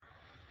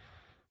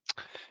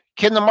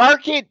Can the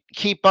market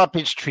keep up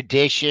its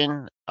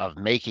tradition of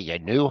making a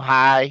new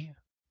high,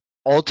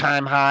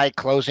 all-time high,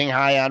 closing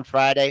high on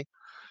Friday?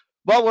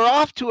 Well, we're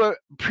off to a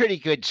pretty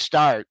good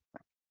start.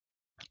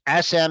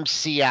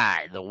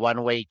 SMCI, the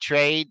one-way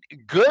trade,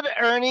 good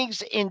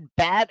earnings and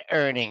bad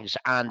earnings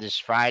on this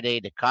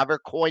Friday to cover.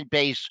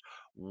 Coinbase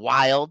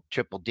wild.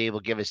 Triple D will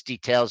give us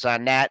details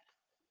on that.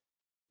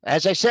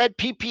 As I said,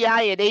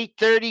 PPI at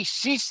 8:30,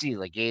 CC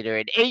Legator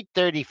at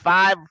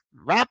 8:35.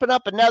 Wrapping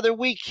up another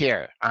week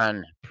here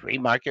on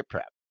Pre-Market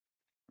Prep.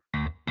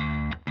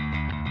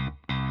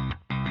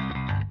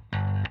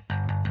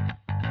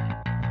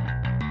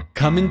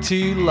 Coming to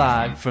you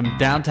live from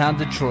downtown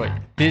Detroit,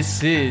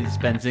 this is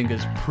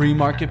Benzinga's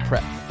Pre-Market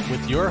Prep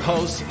with your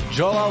hosts,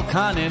 Joel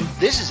Elconin.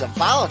 This is a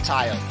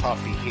volatile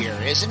puppy here,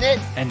 isn't it?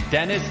 And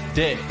Dennis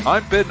Dick.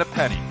 I'm bidding a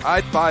penny.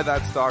 I'd buy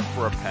that stock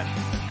for a penny.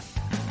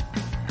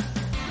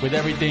 With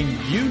everything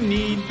you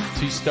need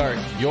to start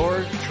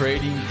your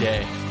trading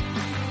day.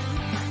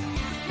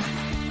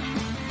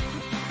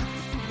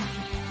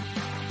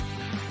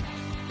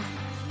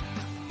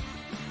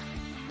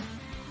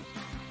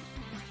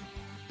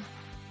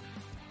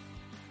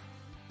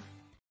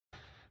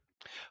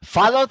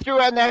 Follow through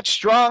on that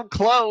strong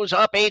close,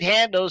 up 8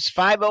 handles,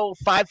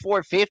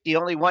 505450,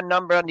 only one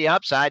number on the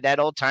upside, that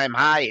all-time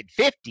high at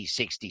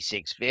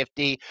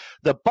 5066.50.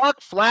 The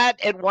buck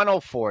flat at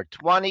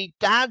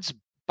 104.20.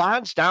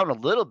 Bonds down a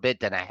little bit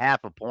than a half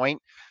a point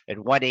at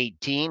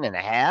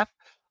 118.5.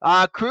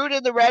 Crude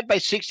in the red by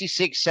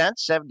 66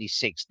 cents,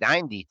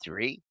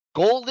 76.93.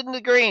 Gold in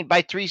the green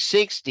by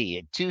 360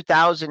 at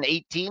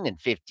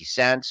 2018.50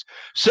 cents.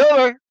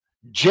 Silver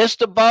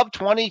just above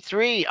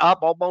 23, up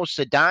almost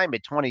a dime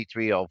at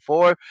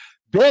 23.04.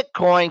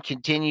 Bitcoin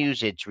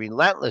continues its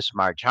relentless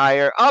march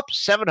higher, up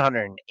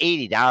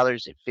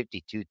 $780 at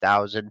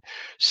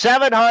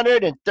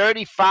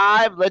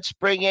 52,735. Let's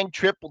bring in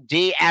Triple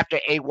D after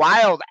a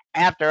wild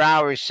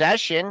after-hours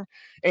session,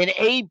 and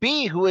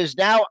AB, who is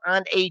now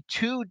on a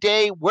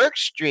 2-day work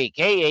streak.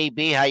 Hey,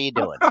 AB, how you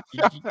doing?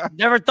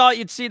 Never thought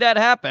you'd see that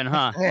happen,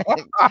 huh?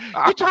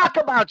 You talk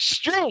about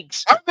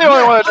streaks. I'm the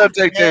only one that doesn't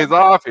take days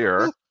off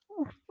here.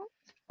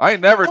 I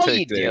never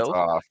take days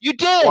off. You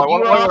did.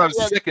 Well, I'm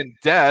sick and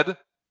dead.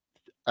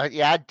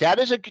 Yeah, that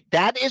is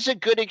a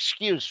good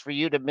excuse for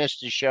you to miss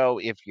the show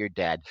if you're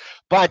dead.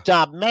 But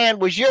man,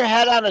 was your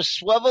head on a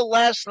swivel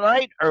last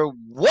night or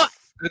what?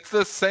 It's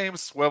the same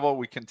swivel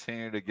we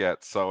continue to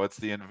get. So it's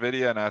the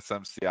NVIDIA and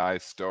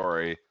SMCI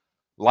story.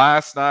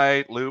 Last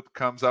night, Loop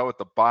comes out with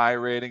the buy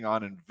rating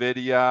on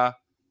NVIDIA.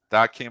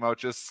 That came out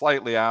just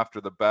slightly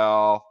after the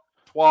bell.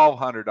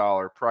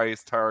 $1,200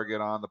 price target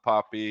on the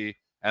puppy.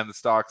 And the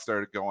stock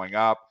started going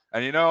up.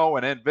 And you know,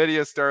 when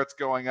NVIDIA starts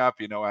going up,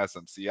 you know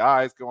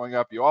SMCI is going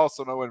up. You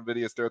also know when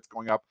NVIDIA starts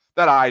going up,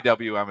 that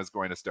IWM is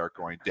going to start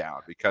going down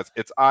because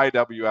it's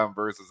IWM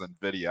versus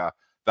NVIDIA.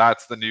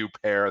 That's the new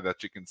pair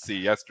that you can see.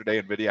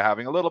 Yesterday, NVIDIA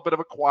having a little bit of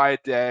a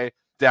quiet day.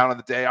 Down in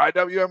the day,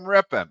 IWM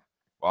ripping.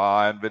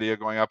 Well, NVIDIA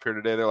going up here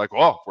today, they're like,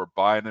 well, if we're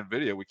buying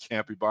NVIDIA, we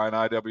can't be buying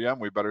IWM.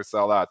 We better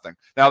sell that thing.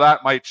 Now,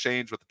 that might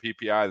change with the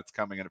PPI that's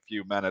coming in a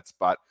few minutes,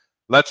 but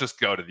let's just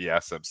go to the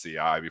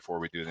SMCI before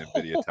we do the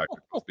NVIDIA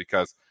technicals,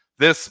 because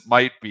this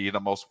might be the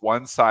most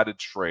one-sided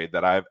trade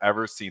that I've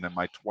ever seen in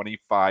my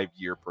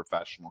 25-year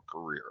professional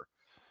career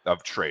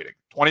of trading.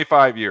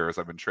 25 years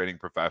I've been trading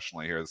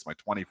professionally here. This is my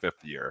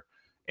 25th year.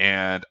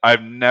 And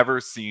I've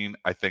never seen,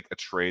 I think, a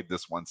trade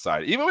this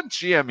one-sided. Even with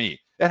GME,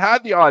 it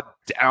had the odd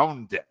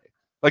down day.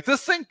 Like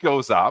this thing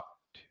goes up,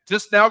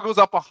 just now goes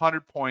up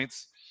 100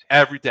 points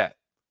every day.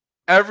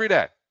 Every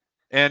day.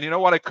 And you know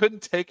what? I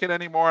couldn't take it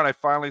anymore, and I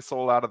finally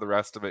sold out of the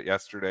rest of it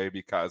yesterday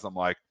because I'm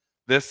like,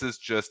 this is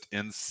just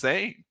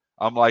insane.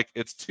 I'm like,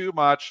 it's too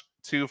much,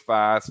 too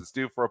fast. It's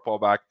due for a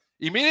pullback.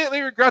 Immediately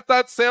regret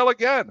that sale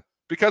again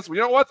because you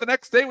know what? The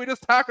next day we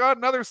just tack on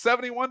another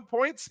 71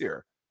 points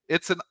here.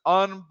 It's an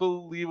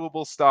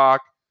unbelievable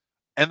stock.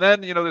 And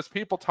then, you know, there's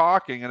people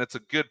talking, and it's a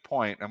good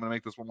point. I'm going to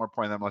make this one more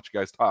point, and then let you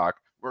guys talk.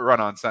 We're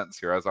run on sentence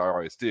here, as I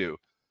always do.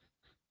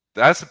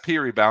 The S&P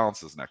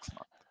rebalances next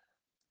month.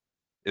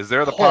 Is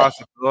there the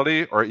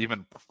possibility or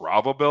even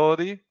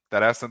probability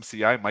that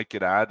SMCI might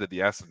get added to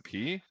the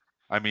S&P?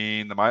 I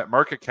mean, the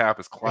market cap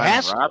is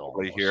climbing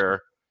rapidly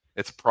here.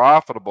 It's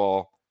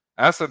profitable.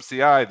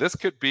 SMCI, this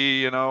could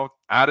be, you know,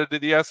 added to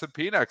the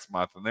S&P next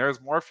month, and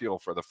there's more fuel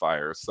for the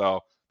fire.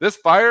 So this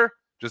fire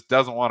just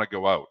doesn't want to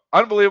go out.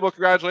 Unbelievable.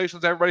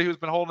 Congratulations to everybody who's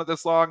been holding it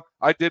this long.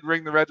 I did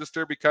ring the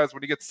register because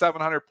when you get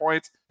 700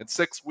 points in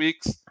 6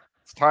 weeks,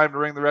 it's time to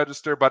ring the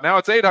register. But now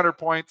it's 800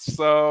 points,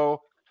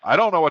 so I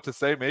don't know what to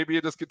say. Maybe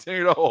you just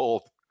continue to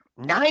hold.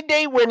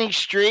 9-day winning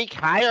streak,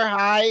 higher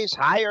highs,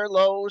 higher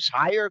lows,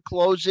 higher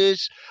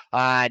closes.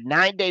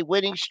 9-day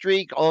winning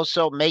streak.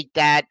 Also make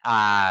that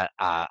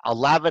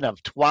 11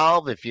 of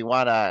 12 if you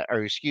want to,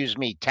 or excuse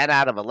me, 10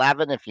 out of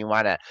 11 if you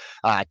want to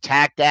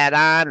tack that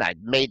on. I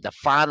made the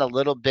font a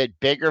little bit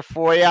bigger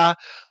for you.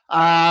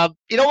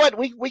 You know what?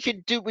 We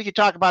could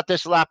talk about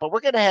this a lot, but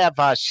we're going to have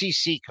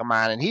CC come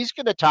on, and he's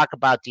going to talk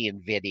about the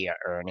NVIDIA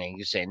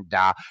earnings and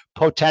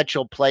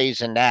potential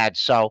plays in that.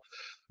 So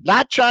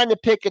Not trying to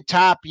pick a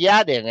top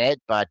yet in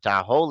it, but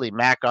holy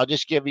mackerel, I'll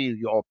just give you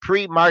your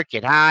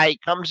pre-market high.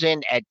 Comes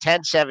in at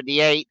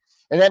 1078.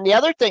 And then the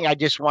other thing I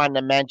just wanted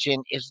to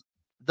mention is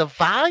the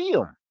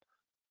volume.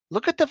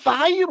 Look at the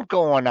volume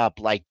going up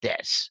like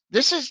this.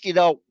 This is,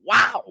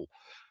 wow.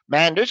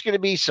 Man, there's going to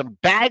be some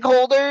bag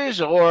holders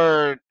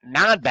or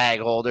non-bag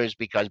holders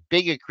because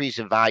big increase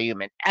in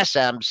volume in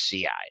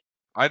SMCI.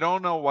 I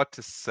don't know what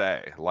to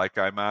say. Like,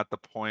 I'm at the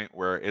point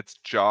where it's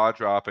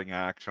jaw-dropping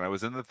action. I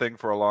was in the thing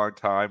for a long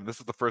time. This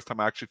is the first time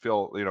I actually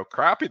feel,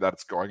 crappy that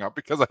it's going up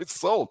because I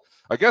sold.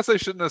 I guess I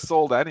shouldn't have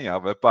sold any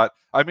of it, but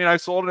I mean, I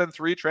sold it in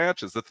 3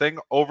 tranches. The thing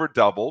over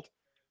doubled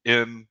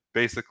in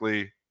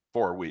basically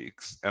 4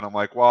 weeks. And I'm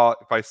like, well,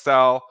 if I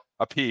sell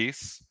a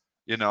piece,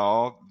 then,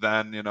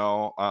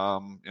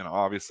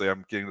 obviously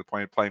I'm getting to the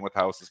point of playing with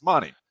house's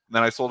money. And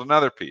then I sold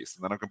another piece,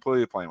 and then I'm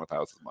completely playing with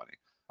house's money.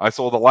 I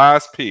sold the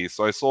last piece.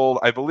 So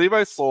I believe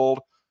I sold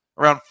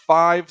around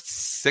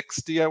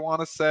 560, I want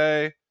to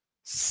say,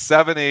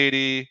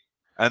 780,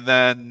 and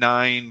then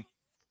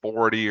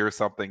 940 or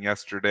something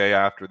yesterday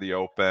after the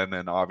open,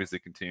 and obviously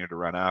continued to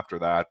run after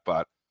that.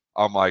 But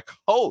I'm like,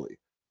 holy,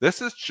 this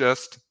is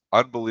just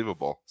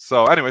unbelievable.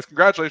 So anyways,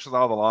 congratulations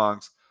on all the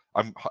longs.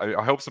 I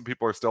hope some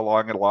people are still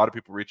long it. A lot of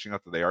people reaching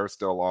out that they are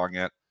still long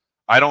it.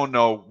 I don't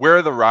know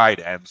where the ride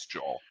ends,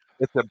 Joel.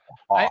 It's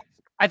impossible.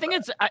 I think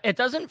it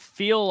doesn't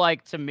feel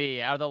like, to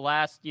me, out of the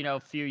last,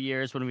 few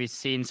years when we've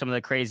seen some of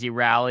the crazy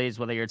rallies,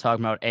 whether you're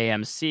talking about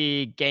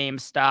AMC,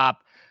 GameStop,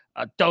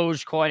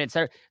 Dogecoin,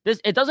 etc.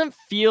 It doesn't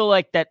feel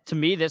like that to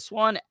me. This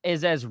one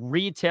is as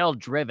retail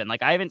driven.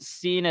 Like, I haven't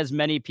seen as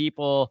many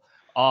people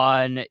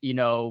on,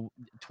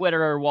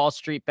 Twitter or Wall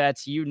Street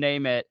Bets, you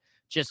name it,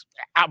 just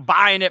out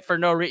buying it for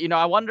no reason.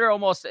 I wonder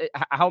almost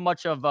how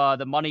much of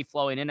the money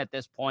flowing in at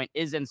this point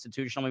is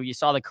institutional. I mean, you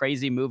saw the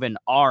crazy move in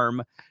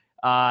ARM.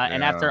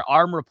 And after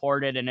ARM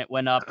reported and it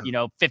went up,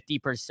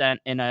 50%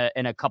 in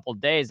a couple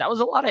days, that was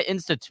a lot of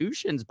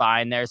institutions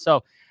buying there.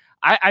 So,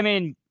 I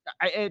mean,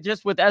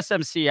 just with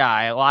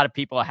SMCI, a lot of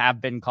people have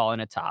been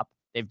calling it top.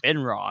 They've been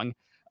wrong.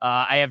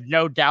 I have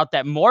no doubt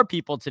that more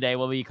people today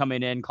will be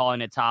coming in calling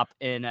it top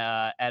at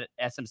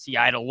SMCI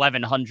at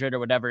 1100 or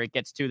whatever it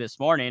gets to this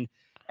morning.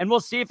 And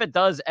we'll see if it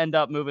does end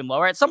up moving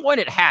lower. At some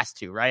point, it has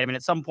to, right? I mean,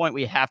 at some point,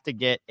 we have to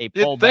get a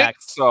pullback. You'd think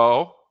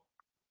so,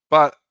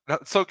 but.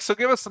 So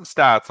give us some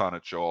stats on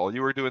it, Joel.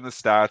 You were doing the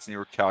stats and you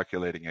were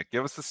calculating it.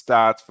 Give us the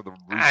stats for the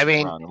round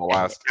in the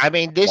last.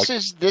 This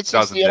is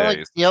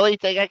the only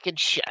thing I can.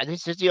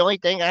 This is the only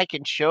thing I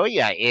can show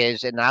you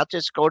is, and I'll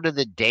just go to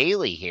the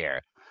daily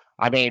here.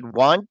 I mean,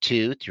 1,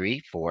 2,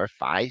 3, 4,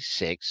 5,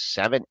 6,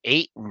 7,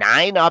 8,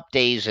 9 up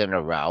days in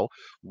a row.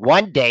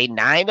 One day,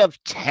 9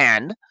 of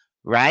 10.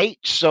 Right?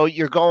 So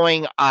you're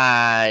going,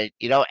 add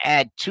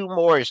 2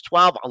 more is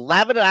 12,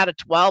 11 out of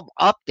 12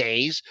 up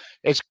days.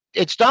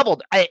 It's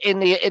doubled in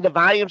the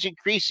volumes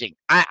increasing.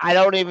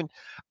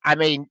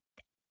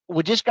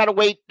 We just got to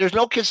wait. There's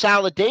no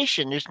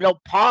consolidation. There's no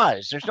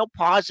pause. There's no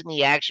pause in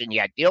the action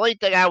yet. The only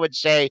thing I would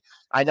say,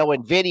 I know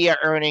NVIDIA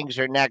earnings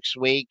are next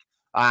week,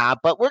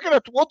 but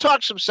we'll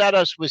talk some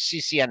setups with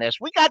CC on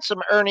this. We got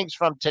some earnings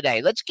from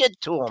today. Let's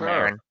get to them,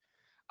 Aaron.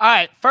 All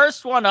right,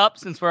 first one up,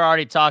 since we're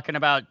already talking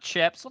about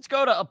chips, let's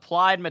go to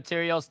Applied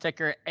Materials,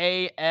 ticker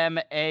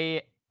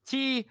AMAT.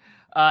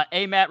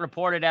 AMAT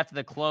reported after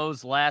the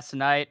close last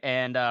night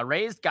and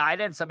raised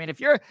guidance. I mean,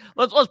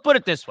 let's put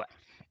it this way.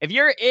 If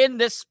you're in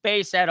this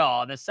space at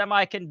all, the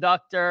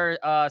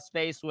semiconductor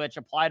space, which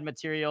Applied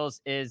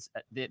Materials is,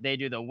 they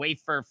do the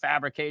wafer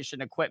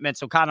fabrication equipment,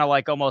 so kind of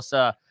like almost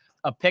a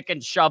pick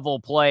and shovel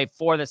play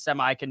for the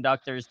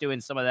semiconductors, doing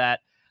some of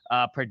that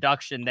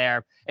production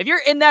there. If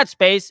you're in that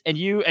space and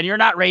you're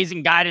not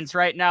raising guidance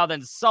right now,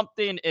 then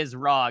something is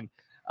wrong.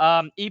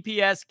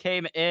 EPS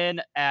came in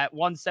at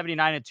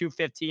 179 and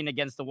 215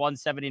 against the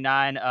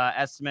 179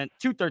 estimate,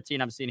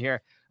 213 I'm seeing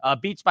here.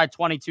 Beats by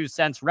 22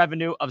 cents.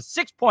 Revenue of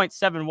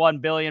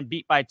 6.71 billion,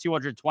 beat by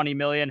 220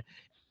 million,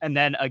 and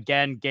then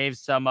again gave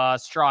some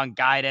strong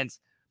guidance.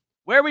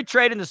 Where are we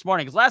trading this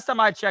morning? Because last time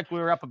I checked, we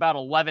were up about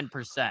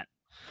 11%.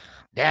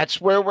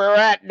 That's where we're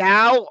at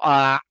now.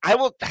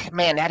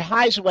 That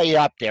high's way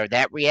up there.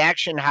 That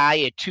reaction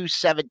high at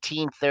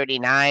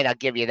 217.39. I'll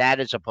give you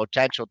that as a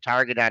potential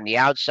target on the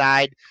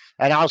outside.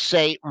 And I'll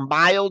say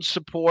mild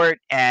support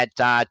at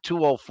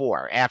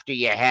 204 after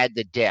you had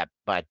the dip.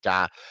 But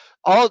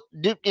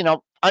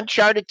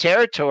uncharted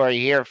territory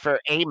here for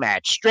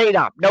AMAT. Straight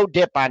up. No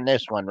dip on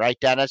this one, right,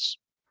 Dennis?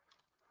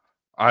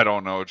 I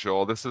don't know,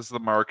 Joel. This is the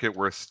market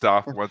where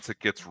stuff, once it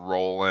gets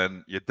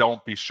rolling, you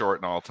don't be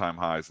shorting all-time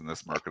highs in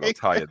this market. I'll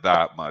tell you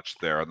that much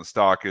there. And the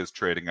stock is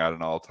trading at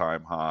an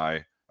all-time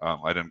high.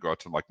 I didn't go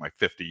to like my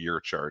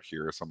 50-year chart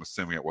here, so I'm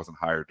assuming it wasn't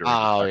higher during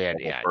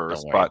the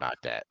burst. Don't worry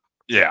about that.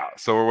 Yeah,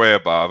 so we're way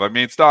above. I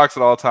mean, stock's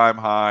at all-time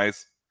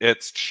highs.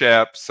 It's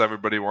chips.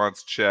 Everybody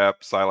wants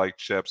chips. I like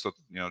chips with,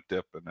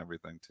 dip and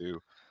everything too.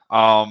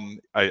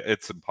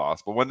 It's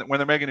impossible. When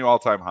they're making new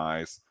all-time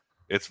highs,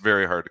 it's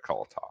very hard to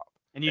call a top.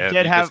 And you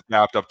did have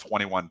gapped up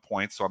 21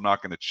 points, so I'm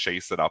not going to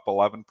chase it up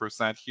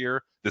 11%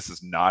 here. This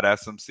is not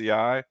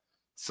SMCI.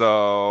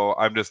 So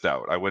I'm just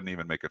out. I wouldn't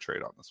even make a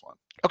trade on this one.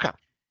 Okay.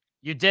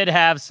 You did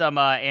have some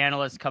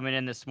analysts coming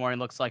in this morning.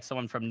 Looks like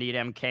someone from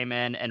Needham came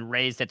in and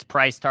raised its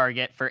price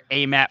target for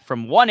AMAT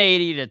from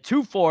 180 to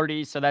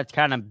 240. So that's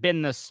kind of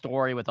been the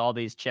story with all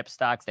these chip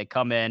stocks. They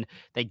come in,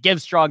 they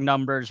give strong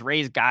numbers,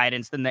 raise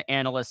guidance. Then the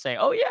analysts say,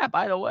 oh, yeah,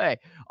 by the way,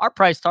 our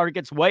price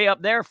target's way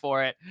up there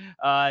for it.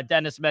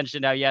 Dennis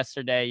mentioned how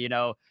yesterday,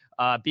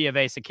 B of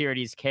A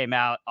Securities came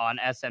out on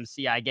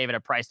SMCI, gave it a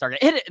price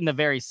target, hit it in the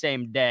very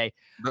same day.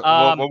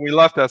 When we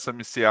left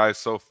SMCI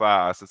so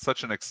fast, it's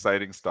such an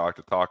exciting stock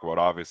to talk about,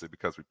 obviously,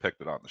 because we picked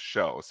it on the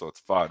show, so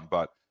it's fun.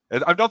 But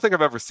I don't think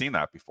I've ever seen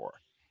that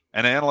before.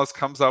 An analyst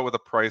comes out with a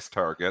price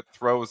target,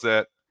 throws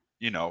it,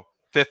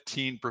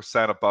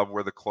 15% above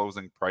where the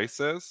closing price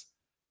is,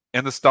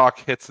 and the stock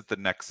hits it the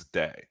next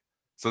day.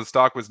 So the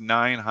stock was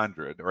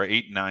 900 or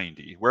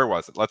 890. Where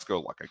was it? Let's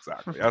go look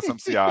exactly.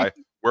 SMCI,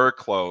 where it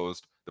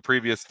closed the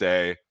previous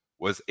day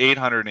was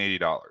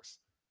 $880.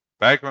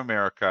 Bank of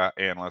America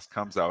analyst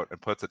comes out and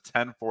puts a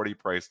 1040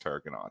 price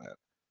target on it,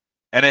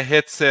 and it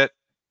hits it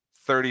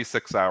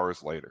 36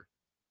 hours later.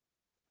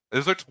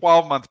 Those are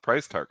 12-month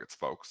price targets,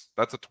 folks.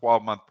 That's a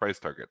 12-month price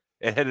target.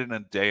 It hit it in a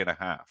day and a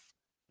half.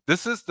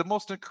 This is the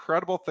most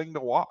incredible thing to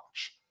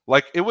watch.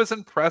 Like, it was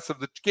impressive.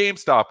 The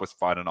GameStop was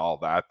fun and all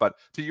that. But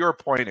to your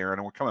point, Aaron,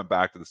 and we're coming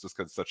back to this just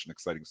because it's such an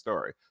exciting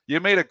story, you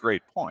made a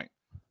great point.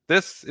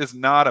 This is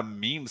not a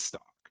meme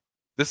stock.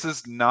 This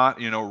is not,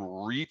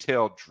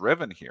 retail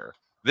driven here.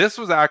 This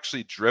was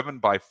actually driven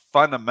by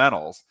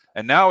fundamentals.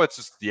 And now it's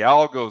just the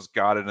algos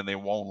got it and they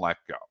won't let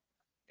go.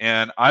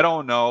 And I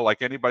don't know,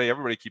 like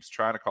everybody keeps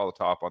trying to call the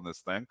top on this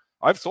thing.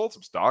 I've sold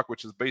some stock,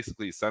 which is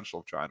basically essential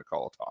of trying to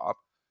call a top.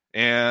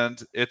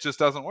 And it just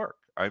doesn't work.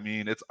 I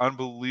mean, it's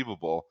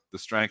unbelievable, the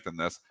strength in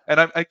this.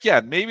 And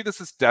again, maybe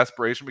this is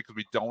desperation because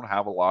we don't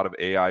have a lot of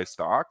AI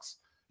stocks,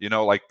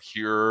 like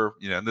pure,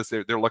 and this,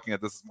 they're looking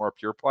at this as more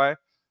pure play.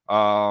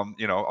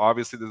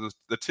 Obviously there's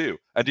the two.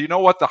 And do you know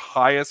what the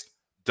highest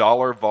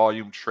dollar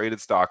volume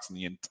traded stocks in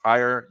the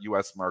entire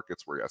US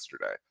markets were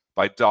yesterday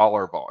by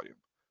dollar volume?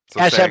 So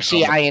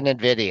SMCI and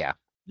NVIDIA.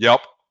 Yep.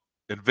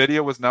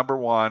 NVIDIA was number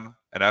one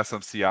and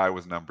SMCI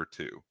was number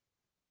two.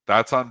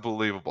 That's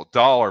unbelievable.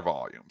 Dollar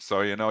volume.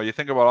 So, you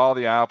think about all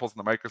the Apples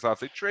and the Microsofts,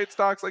 they trade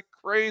stocks like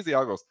crazy.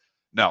 Algos.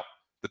 No,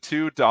 the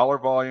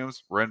 $2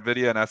 volumes were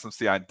NVIDIA and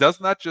SMCI. And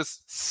doesn't that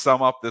just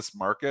sum up this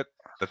market?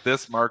 That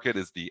this market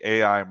is the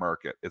AI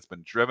market. It's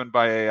been driven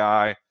by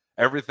AI.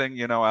 Everything,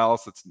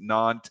 else that's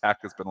non-tech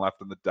has been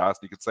left in the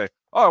dust. You could say,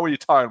 oh, what are you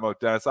talking about,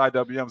 Dennis?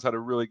 IWM's had a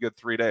really good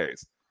 3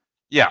 days.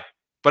 Yeah.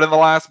 But in the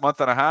last month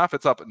and a half,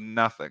 it's up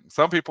nothing.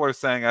 Some people are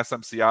saying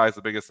SMCI is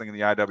the biggest thing in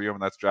the IWM,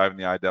 and that's driving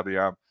the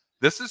IWM.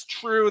 This is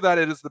true that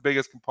it is the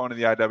biggest component of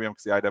the IWM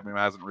because the IWM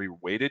hasn't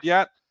re-weighted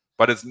yet,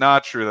 but it's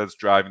not true that it's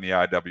driving the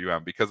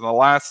IWM because in the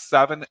last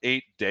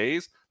 7-8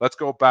 days, let's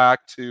go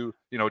back to,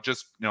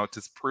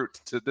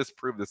 to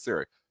disprove this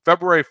theory.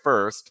 February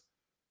 1st,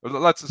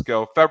 let's just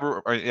go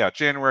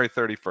January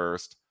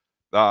 31st,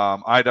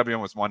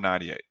 IWM was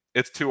 198.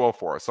 It's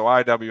 204. So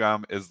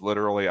IWM is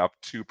literally up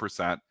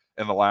 2%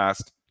 in the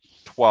last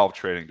 12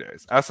 trading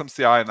days.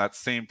 SMCI in that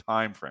same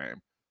time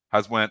frame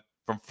has went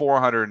from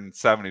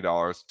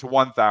 $470 to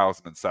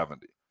 $1,070.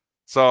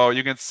 So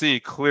you can see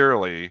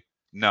clearly,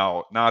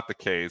 no, not the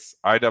case.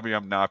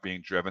 IWM not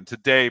being driven.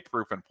 Today,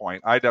 proof in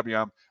point.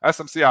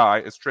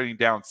 SMCI is trading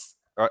down.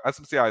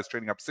 SMCI is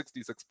trading up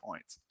 66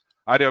 points.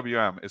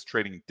 IWM is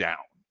trading down.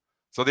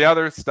 So the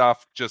other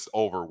stuff just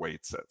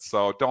overweights it.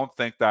 So don't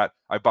think that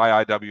I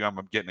buy IWM,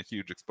 I'm getting a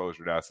huge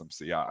exposure to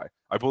SMCI.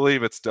 I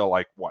believe it's still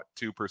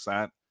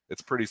 2%.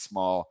 It's pretty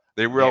small.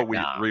 They will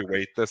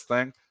reweight this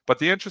thing. But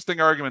the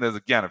interesting argument is,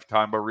 again, if you're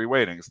talking about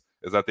reweightings,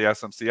 is that the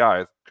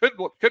SMCI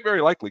could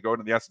very likely go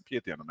into the S&P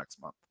at the end of next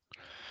month.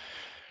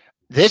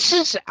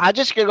 I'm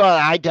just going to go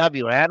on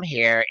IWM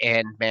here,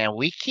 and man,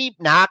 we keep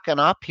knocking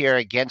up here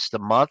against the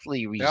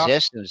monthly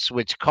resistance,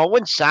 which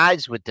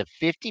coincides with the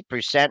 50%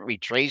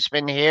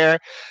 retracement here.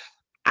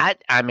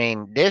 I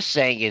mean, this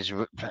thing is,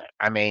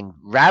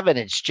 revving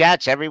its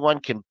jets.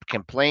 Everyone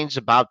complains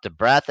about the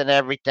breadth and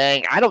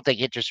everything. I don't think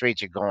interest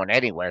rates are going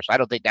anywhere, so I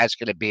don't think that's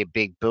going to be a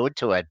big boon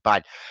to it.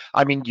 But,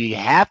 you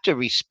have to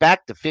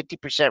respect the 50%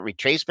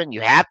 retracement.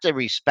 You have to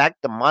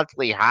respect the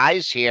monthly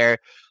highs here.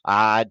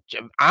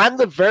 On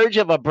the verge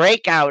of a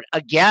breakout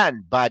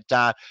again. But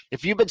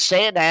if you've been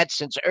saying that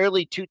since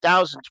early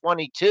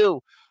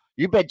 2022,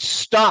 you've been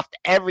stuffed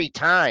every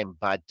time.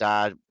 But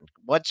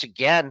once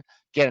again,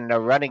 getting a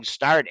running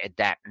start at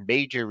that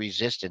major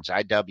resistance,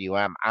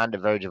 IWM on the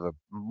verge of a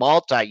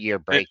multi-year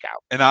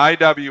breakout. And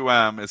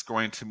IWM is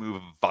going to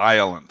move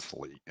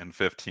violently in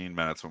 15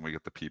 minutes when we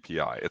get the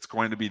PPI. It's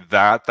going to be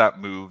that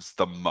moves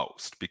the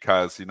most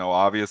because,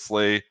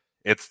 obviously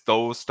it's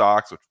those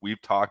stocks which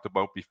we've talked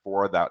about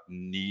before that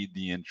need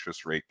the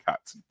interest rate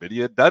cuts.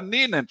 NVIDIA doesn't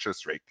need an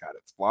interest rate cut.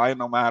 It's flying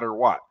no matter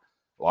what.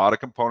 A lot of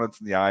components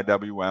in the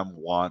IWM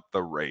want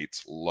the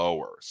rates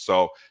lower.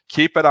 So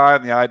keep an eye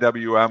on the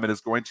IWM. It is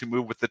going to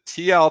move with the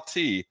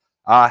TLT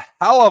a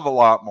hell of a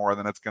lot more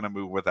than it's going to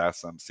move with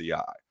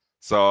SMCI.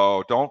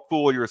 So don't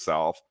fool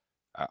yourself.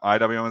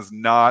 IWM is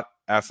not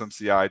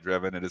SMCI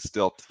driven. It is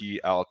still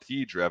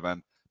TLT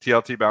driven.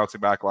 TLT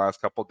bouncing back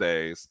last couple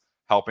days,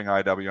 helping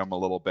IWM a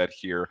little bit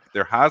here.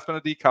 There has been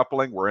a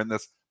decoupling. We're in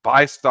this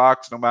buy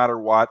stocks no matter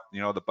what.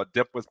 The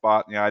dip was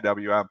bought in the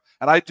IWM.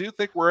 And I do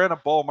think we're in a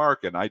bull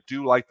market. And I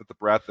do like that the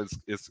breadth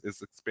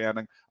is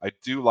expanding. I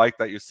do like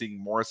that you're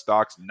seeing more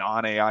stocks,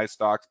 non-AI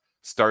stocks,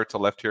 start to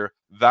lift here.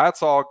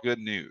 That's all good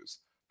news.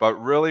 But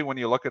really, when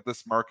you look at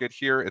this market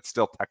here, it's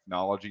still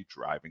technology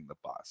driving the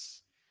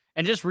bus.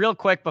 And just real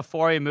quick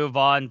before we move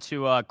on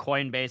to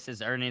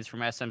Coinbase's earnings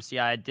from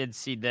SMCI, I did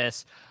see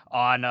this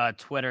on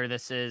Twitter.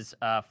 This is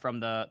from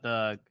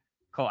the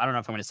I don't know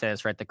if I'm going to say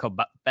this right, the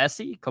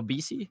Kobesi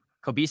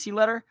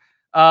letter.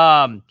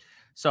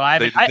 So I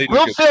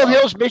Bluefield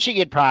Hills,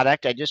 Michigan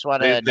product. I just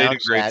want to announce they do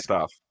great that.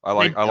 stuff.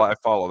 I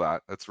follow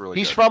that. That's really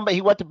good.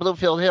 He went to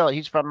Bluefield Hill.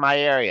 He's from my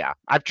area.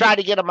 I've tried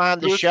to get him on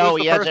the show.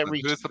 He hasn't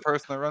reached. Who's the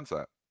person that runs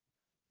that?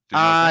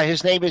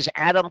 His name is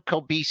Adam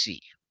Kobesi.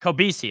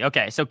 Kobesi.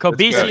 Okay, so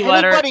Kobesi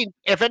letter.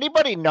 If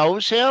anybody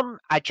knows him,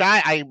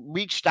 I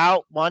reached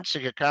out once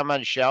to come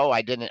on the show.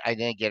 I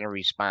didn't get a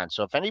response.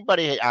 So if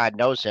anybody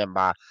knows him,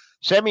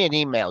 send me an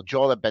email,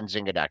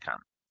 joel@benzinga.com.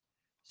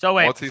 So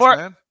wait, what's he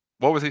saying?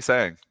 What was he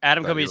saying?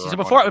 Adam Kobesi. So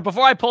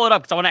before I pull it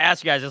up, because I want to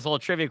ask you guys this little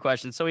trivia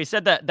question. So he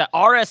said that the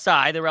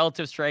RSI, the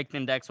Relative Strength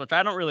Index, which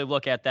I don't really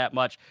look at that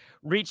much,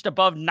 reached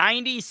above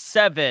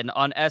 97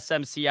 on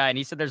SMCI. And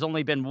he said there's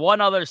only been one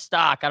other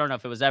stock, I don't know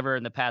if it was ever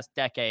in the past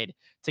decade,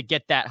 to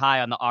get that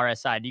high on the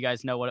RSI. Do you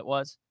guys know what it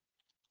was?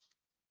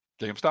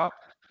 GameStop?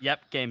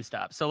 Yep,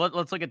 GameStop. So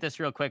let's look at this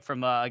real quick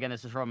from, again,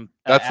 this is from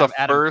That's the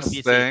Adam first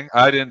Kobesi. thing.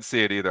 I didn't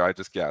see it either. I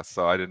just guessed,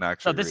 so I didn't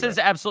actually So this is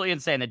absolutely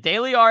insane. The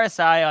daily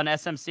RSI on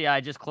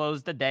SMCI just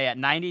closed the day at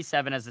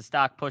 97 as the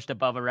stock pushed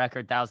above a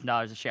record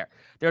 $1,000 a share.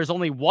 There's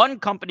only one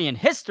company in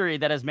history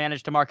that has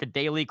managed to mark a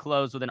daily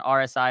close with an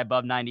RSI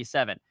above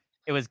 97.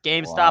 It was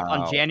GameStop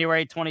on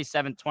January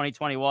 27,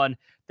 2021,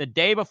 the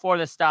day before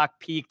the stock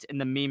peaked in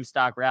the meme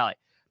stock rally.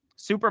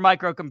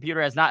 Supermicro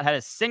has not had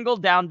a single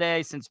down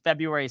day since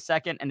February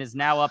 2nd and is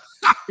now up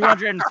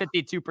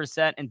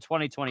 252% in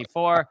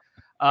 2024.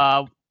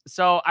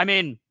 So, I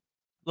mean,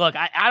 look,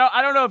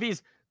 I don't know if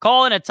he's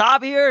calling a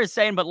top here or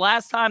saying, but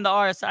last time the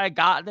RSI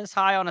got this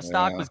high on a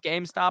stock was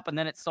GameStop and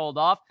then it sold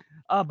off.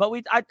 But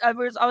I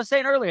was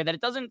saying earlier that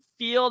it doesn't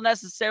feel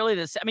necessarily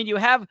this. I mean, you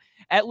have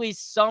at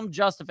least some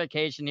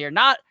justification here,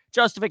 not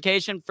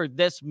justification for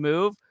this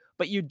move,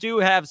 but you do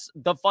have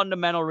the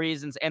fundamental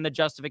reasons and the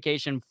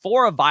justification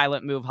for a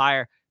violent move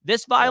higher.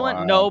 This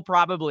violent, no,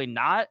 probably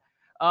not.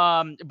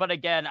 But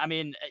again, I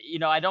mean,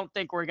 I don't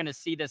think we're going to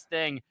see this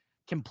thing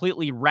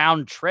completely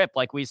round trip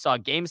like we saw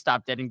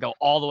GameStop did and go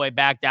all the way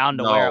back down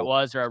to where it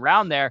was or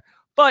around there.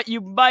 But you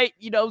might,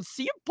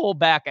 see it pull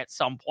back at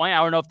some point. I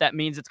don't know if that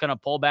means it's going to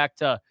pull back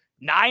to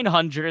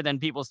 900, then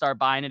people start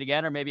buying it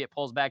again, or maybe it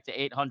pulls back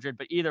to 800.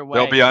 But either way,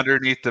 they'll be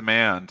underneath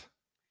demand.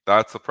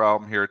 That's the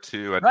problem here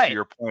too. And to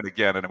your point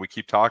again, and we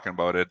keep talking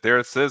about it,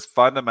 this is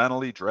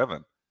fundamentally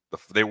driven.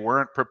 They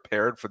weren't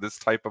prepared for this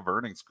type of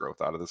earnings growth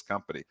out of this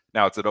company.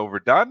 Now, is it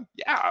overdone?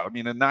 Yeah. I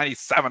mean, a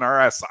 97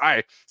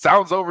 RSI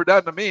sounds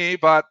overdone to me,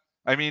 but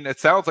I mean,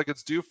 it sounds like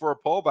it's due for a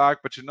pullback,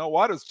 but you know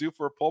what? It's due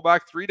for a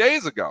pullback 3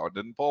 days ago. It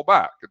didn't pull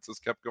back. It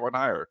just kept going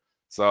higher.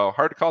 So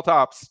hard to call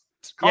tops.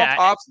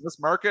 Tops in this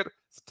market,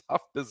 it's a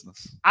tough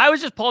business. I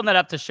was just pulling that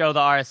up to show the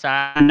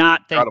RSI.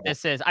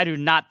 I do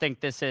not think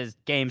this is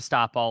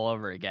GameStop all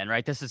over again,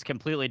 right? This is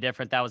completely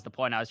different. That was the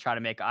point I was trying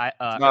to make it's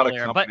not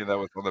earlier. A company that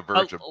was on the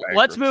verge of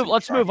bankruptcy.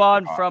 Let's move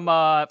on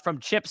from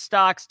chip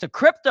stocks to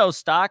crypto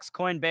stocks.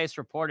 Coinbase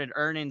reported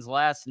earnings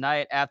last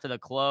night after the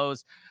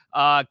close.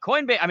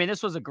 Coinbase, I mean,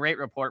 this was a great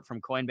report from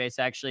Coinbase,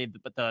 actually,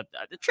 but the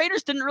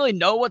traders didn't really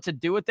know what to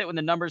do with it when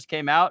the numbers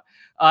came out.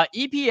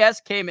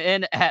 EPS came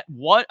in at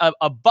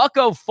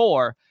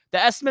 $1.04.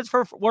 The estimates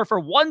were for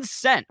 1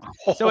 cent.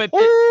 So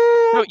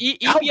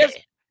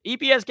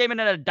EPS came in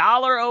at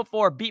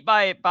 $1.04, beat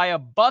by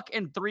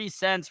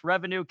 $1.03.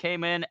 Revenue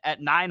came in at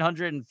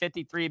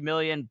 $953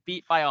 million,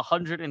 beat by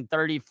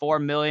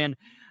 $134 million.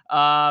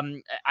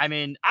 I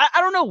mean, I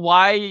don't know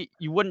why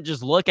you wouldn't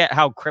just look at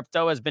how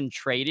crypto has been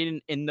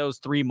trading in those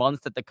 3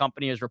 months that the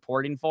company is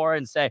reporting for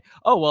and say,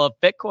 oh, well, if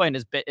Bitcoin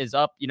is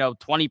up,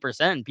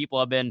 20%,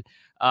 people have been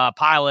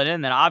piling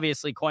in, then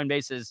obviously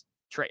Coinbase's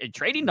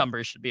trading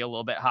numbers should be a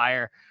little bit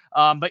higher.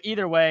 But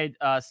either way,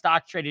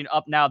 stock trading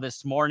up now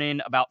this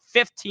morning about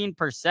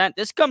 15%.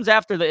 This comes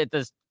after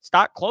the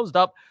stock closed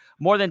up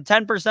more than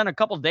 10% a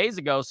couple days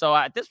ago. So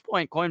at this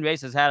point,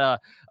 Coinbase has had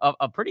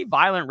a pretty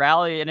violent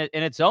rally in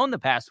its own the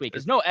past week.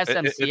 There's no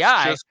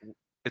SMCI.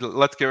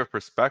 Let's give a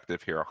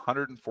perspective here.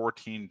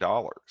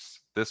 $114.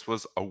 This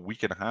was a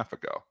week and a half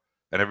ago,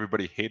 and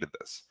everybody hated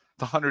this.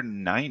 It's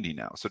 190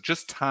 now. So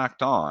just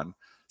tacked on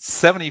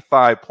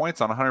 75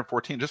 points on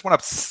 114. Just went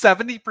up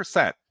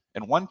 70%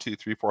 in 1, 2,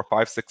 3, 4,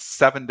 5, 6,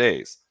 7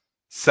 days.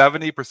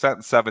 70%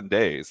 in 7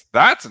 days.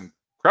 That's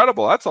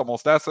incredible. That's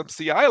almost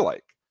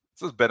SMCI-like.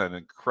 This has been an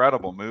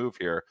incredible move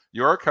here.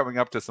 You're coming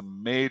up to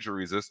some major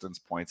resistance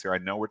points here. I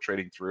know we're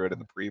trading through it in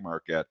the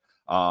pre-market.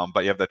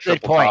 But you have that Good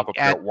triple top point. up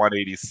there at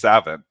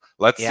 187.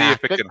 Let's see Yeah,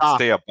 if it good can call.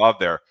 stay above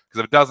there, because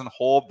if it doesn't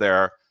hold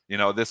there,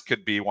 this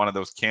could be one of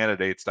those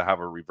candidates to have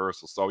a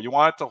reversal. So you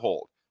want it to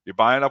hold. You're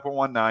buying up at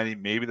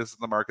 190. Maybe this is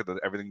the market that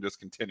everything just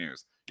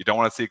continues. You don't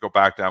want to see it go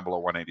back down below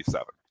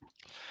 187.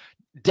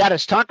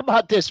 Dennis, talk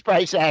about this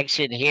price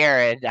action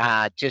here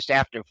and just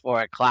after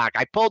 4 o'clock.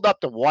 I pulled up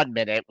the 1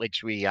 minute,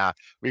 which we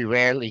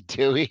rarely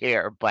do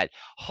here, but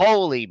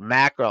holy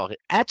mackerel.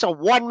 That's a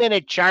 1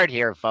 minute chart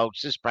here,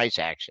 folks. This price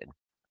action.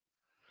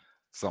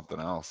 Something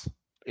else.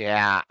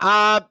 Yeah.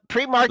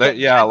 Pre-market.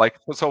 Yeah,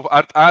 so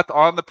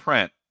on the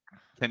print,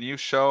 can you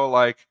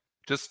show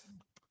just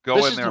go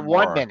This in is there the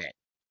more? 1 minute.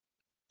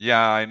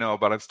 Yeah, I know,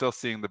 but I'm still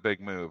seeing the big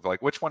move.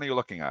 Which one are you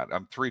looking at?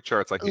 I'm 3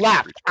 charts. I hate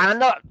Left. 3 charts. On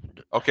the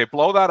Okay,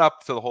 blow that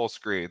up to the whole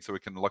screen so we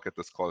can look at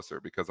this closer,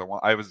 because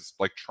I was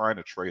trying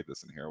to trade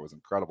this in here. It was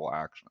incredible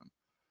action.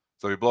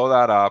 So we blow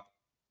that up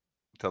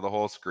to the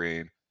whole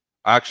screen.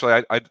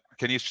 Actually, I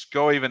can you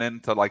go even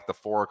into the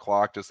 4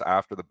 o'clock just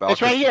after the bell?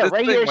 It's right here.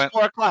 Right here is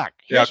 4 o'clock.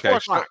 Here's 4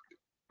 o'clock.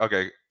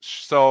 Okay.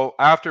 So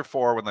after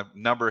 4, when the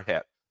number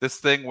hit, this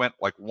thing went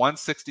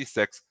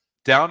 166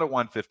 down to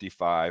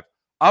 155,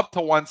 up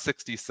to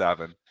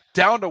 167,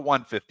 down to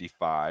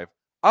 155,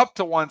 up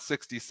to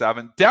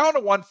 167, down to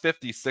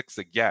 156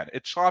 again.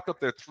 It chopped up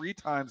there 3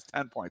 times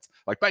 10 points.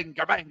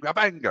 Banga, banga,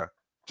 banga.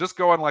 Just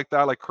going like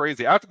that, like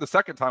crazy. After the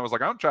second time, I was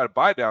I'm trying to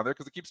buy down there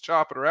because it keeps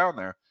chopping around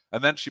there.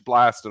 And then she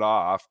blasted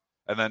off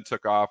and then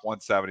took off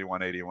 170,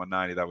 180,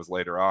 190. That was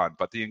later on.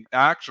 But the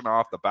action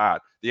off the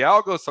bat, the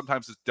algos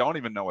sometimes just don't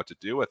even know what to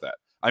do with it.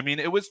 I mean,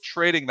 it was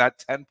trading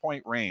that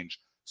 10-point range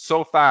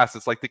so fast.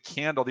 It's like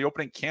the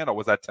opening candle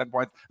was at 10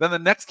 points. Then the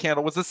next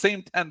candle was the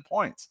same 10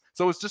 points.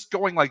 So it was just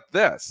going like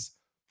this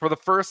for the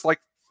first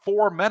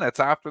 4 minutes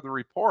after the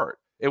report.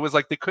 It was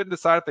they couldn't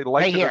decide if they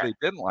liked it or they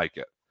didn't like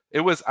it. It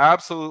was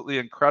absolutely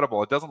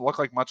incredible. It doesn't look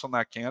like much on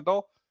that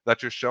candle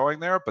that you're showing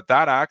there, but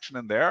that action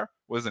in there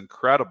was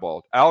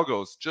incredible.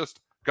 Algo's just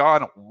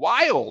gone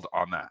wild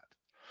on that.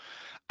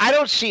 I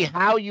don't see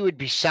how you would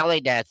be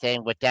selling that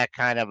thing with that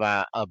kind of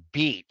a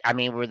beat. I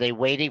mean, were they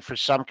waiting for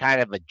some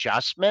kind of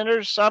adjustment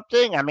or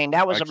something? I mean,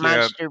 that was a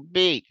monster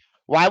beat.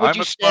 Why would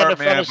you stand in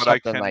front of something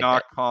like that? But I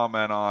cannot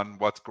comment on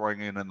what's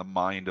going in the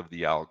mind of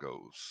the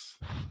algos.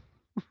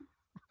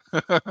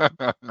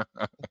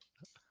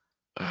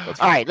 All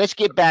right, let's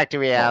get back to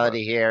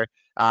reality here.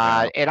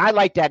 And I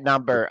like that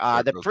number.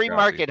 The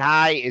pre-market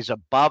high is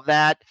above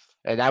that.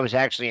 And that was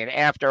actually an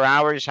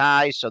after-hours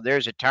high. So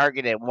there's a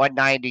target at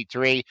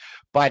 193.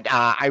 But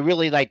I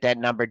really like that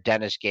number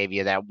Dennis gave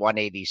you, that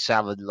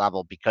 187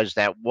 level, because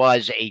that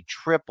was a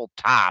triple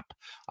top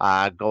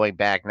going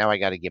back. Now I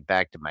got to get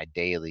back to my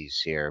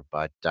dailies here.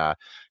 But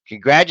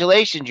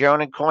congratulations, you're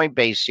owning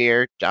Coinbase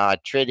here,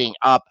 trading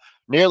up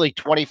nearly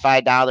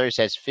 $25.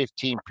 That's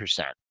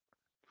 15%.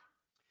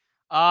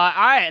 All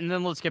right, and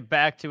then let's get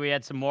back to, we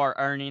had some more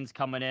earnings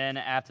coming in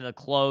after the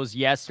close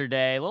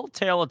yesterday. A little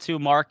tale of two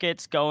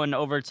markets going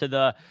over to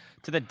the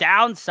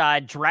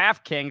downside.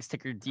 DraftKings,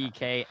 ticker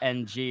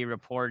DKNG,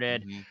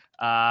 reported.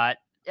 Yeah,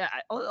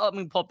 let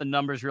me pull up the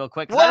numbers real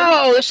quick.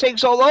 Whoa, this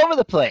thing's all over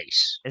the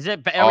place. Is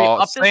it? Are we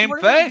up same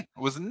thing. It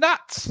was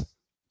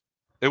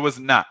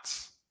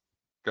nuts.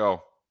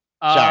 Go.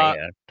 Sorry,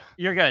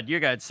 You're good.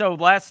 You're good. So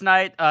last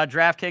night,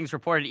 DraftKings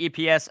reported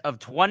EPS of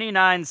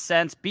 29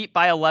 cents, beat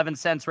by 11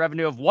 cents,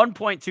 revenue of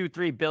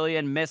 1.23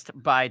 billion, missed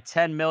by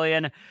 10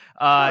 million.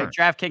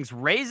 DraftKings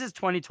raises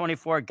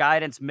 2024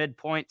 guidance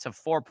midpoint to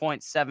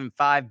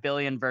 4.75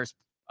 billion versus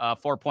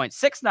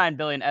 4.69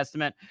 billion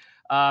estimate.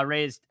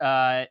 Raised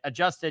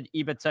adjusted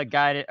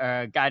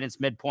EBITDA guidance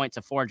midpoint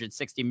to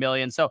 460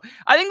 million. So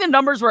I think the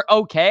numbers were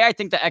okay. I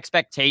think the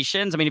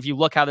expectations, I mean, if you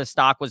look how the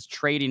stock was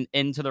trading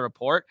into the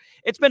report,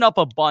 it's been up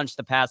a bunch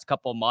the past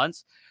couple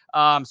months.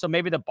 So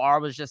maybe the bar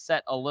was just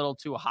set a little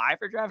too high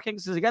for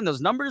DraftKings. Because again, those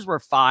numbers were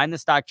fine. The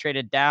stock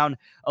traded down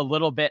a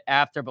little bit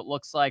after, but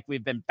looks like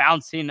we've been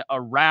bouncing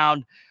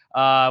around.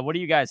 What are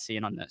you guys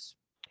seeing on this?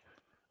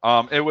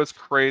 It was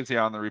crazy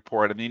on the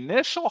report, and the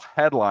initial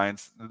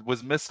headlines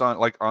was missed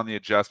on the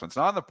adjustments,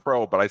 not on the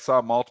pro, but I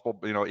saw multiple,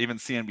 even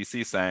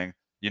CNBC saying,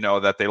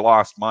 that they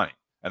lost money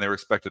and they were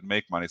expected to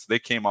make money. So they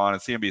came on,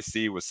 and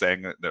CNBC was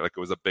saying that it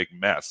was a big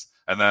miss.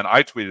 And then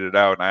I tweeted it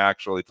out, and I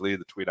actually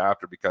deleted the tweet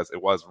after because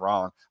it was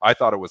wrong. I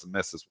thought it was a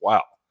miss as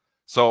well.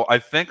 So I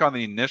think on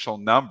the initial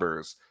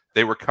numbers,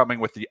 they were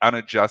coming with the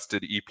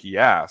unadjusted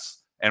EPS,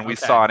 and we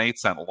saw an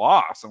 8-cent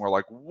loss, and we're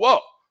like, whoa.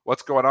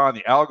 What's going on?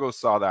 The algo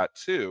saw that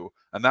too,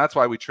 and that's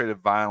why we traded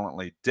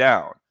violently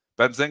down.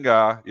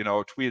 Benzinga,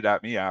 tweeted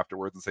at me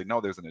afterwards and say,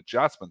 no, there's an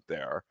adjustment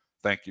there.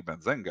 Thank you,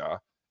 Benzinga.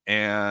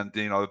 And,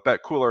 the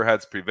bet cooler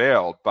heads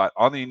prevailed. But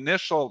on the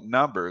initial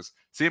numbers,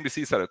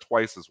 CNBC said it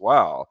twice as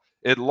well.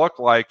 It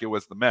looked like it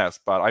was the miss,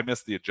 but I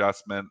missed the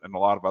adjustment, and a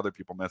lot of other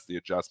people missed the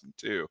adjustment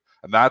too.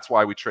 And that's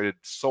why we traded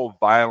so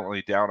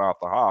violently down off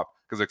the hop,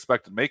 because they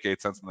expected to make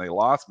 8 cents and they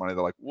lost money.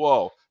 They're like,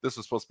 whoa, this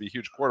was supposed to be a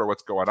huge quarter.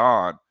 What's going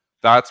on?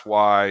 That's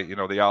why, the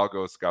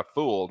algos got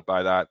fooled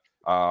by that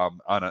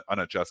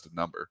unadjusted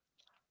number.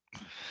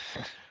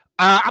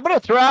 I'm going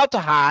to throw out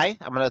the high.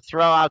 I'm going to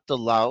throw out the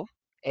low.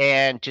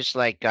 and just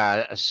like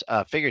a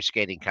figure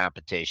skating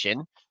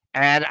competition.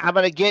 And I'm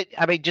going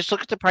to just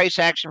look at the price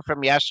action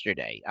from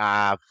yesterday.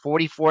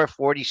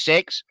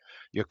 44.46.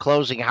 You're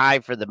closing high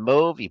for the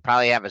move. You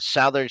probably have a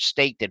seller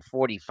staked at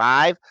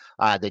 45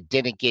 that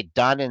didn't get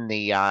done in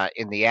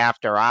the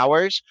after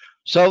hours.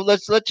 So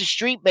let's let the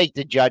street make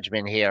the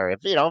judgment here.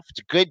 If it's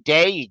a good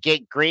day, you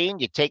get green,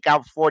 you take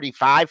out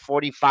 45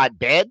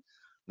 bid,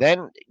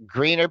 then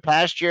greener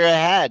pasture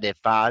ahead. If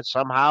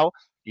somehow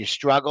you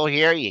struggle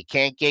here, you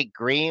can't get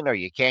green or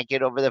you can't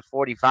get over the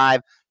 45,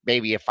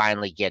 maybe you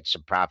finally get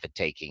some profit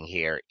taking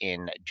here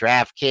in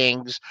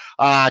DraftKings.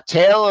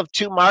 Tale of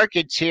two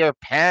markets here.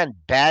 Penn,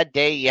 bad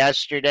day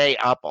yesterday,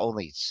 up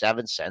only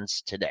 7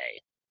 cents today.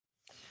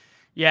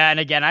 Yeah, and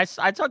again, I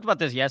talked about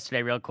this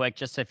yesterday real quick,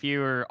 just if you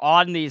were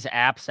on these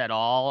apps at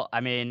all, I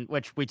mean,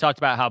 which we talked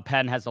about how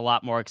Penn has a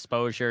lot more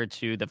exposure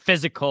to the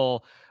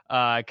physical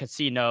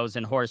casinos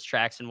and horse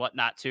tracks and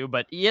whatnot too,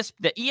 but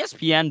the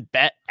ESPN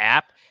Bet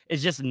app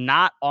is just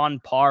not on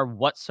par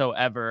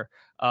whatsoever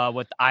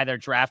with either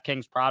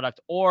DraftKings product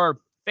or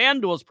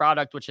FanDuel's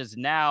product, which is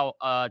now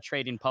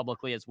trading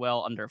publicly as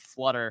well under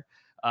Flutter.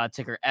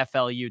 Ticker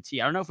FLUT.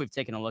 I don't know if we've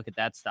taken a look at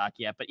that stock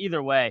yet, but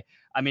either way,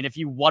 I mean, if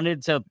you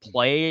wanted to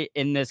play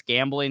in this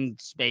gambling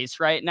space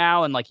right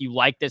now and like you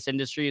like this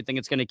industry, you think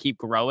it's going to keep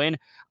growing,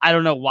 I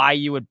don't know why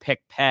you would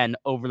pick Penn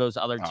over those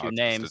other two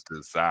names. It's a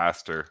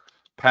disaster.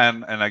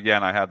 Penn, and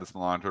again, I had this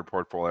in the long-term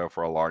portfolio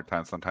for a long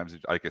time. Sometimes,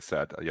 like I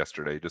said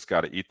yesterday, you just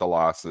got to eat the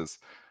losses.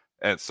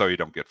 And so you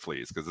don't get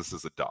fleas because this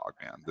is a dog,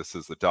 man. This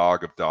is the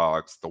dog of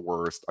dogs, the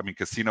worst. I mean,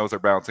 casinos are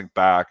bouncing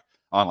back.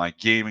 Online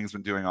gaming's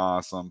been doing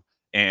awesome.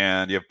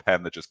 And you have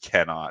Penn that just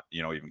cannot,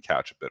 even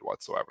catch a bid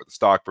whatsoever. The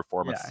stock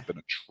performance has been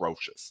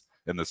atrocious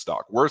in this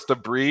stock. Worst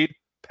of breed,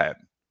 Penn.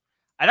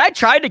 And I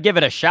tried to give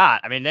it a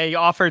shot. I mean, they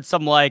offered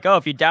some like,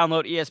 if you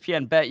download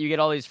ESPN Bet, you get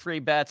all these free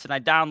bets. And I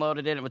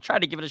downloaded it and tried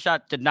to give it a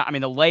shot. Did not. I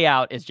mean, the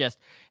layout is just,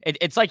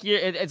 it's like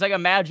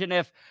imagine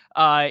if,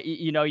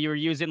 you were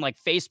using like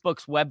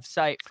Facebook's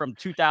website from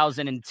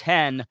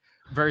 2010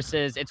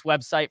 versus its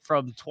website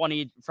from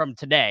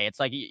today. It's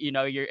like,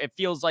 it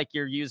feels like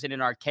you're using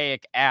an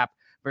archaic app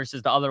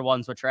versus the other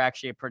ones, which are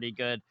actually a pretty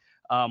good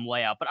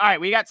layout. But all right,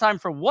 we got time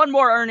for one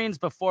more earnings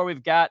before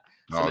we've got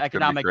some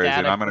economic data.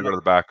 And I'm going to go to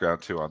the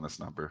background too on this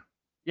number.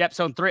 Yep.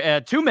 So in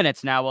 2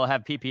 minutes now, we'll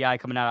have PPI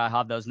coming out. I'll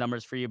have those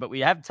numbers for you, but we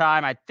have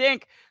time, I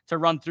think, to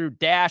run through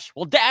Dash.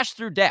 We'll dash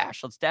through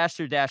Dash. Let's dash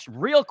through Dash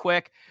real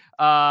quick.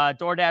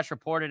 DoorDash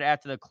reported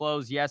after the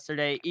close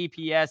yesterday.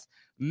 EPS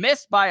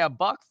missed by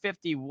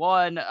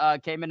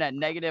 $1.51, came in at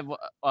negative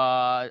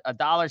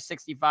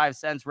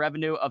 $1.65.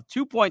 Revenue of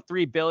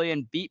 $2.3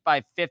 billion, beat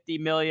by $50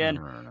 million.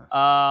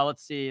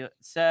 Let's see. It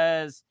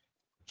says,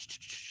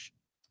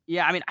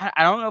 yeah, I mean,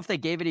 I don't know if they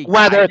gave any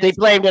weather. guidance. They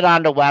blamed it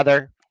on the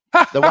weather.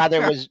 The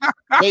weather was.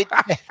 Why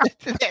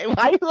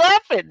are you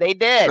laughing? They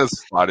did.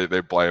 It's funny.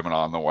 They blame it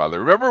on the weather.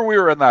 Remember, we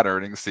were in that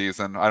earnings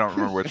season. I don't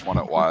remember which one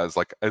it was.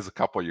 Like, it was a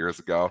couple of years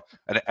ago,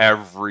 and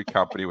every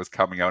company was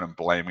coming out and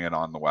blaming it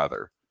on the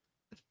weather.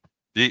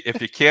 If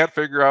you can't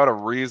figure out a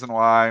reason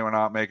why we're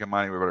not making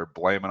money, we better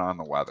blame it on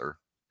the weather.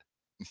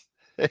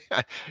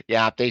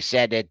 Yeah, they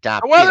said it.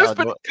 The weather's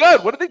been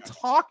good. What are they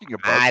talking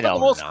about? I don't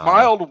know. It's the most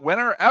mild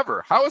winter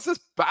ever. How is this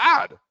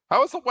bad?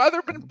 How has the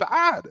weather been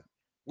bad?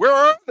 Where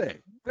are they?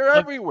 They're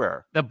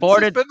everywhere. The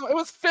board it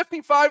was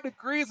 55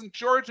 degrees in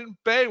Georgian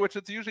Bay, which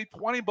is usually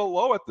 20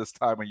 below at this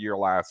time of year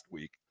last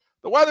week.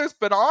 The weather's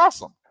been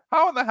awesome.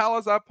 How in the hell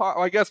is that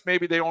possible? I guess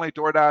maybe they only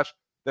DoorDash.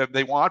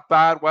 They want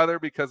bad weather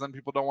because then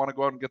people don't want to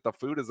go out and get the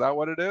food. Is that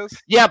what it is?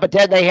 Yeah, but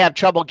then they have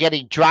trouble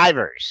getting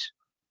drivers.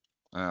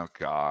 Oh,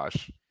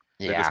 gosh.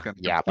 Yeah.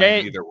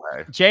 Either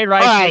way. Jay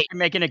Rice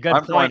making a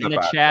good point in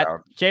the chat.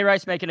 Background. Jay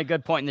Rice making a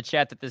good point in the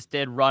chat that this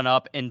did run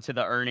up into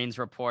the earnings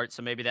report,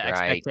 so maybe the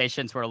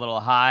expectations were a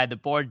little high. The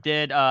board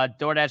did.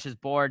 DoorDash's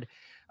board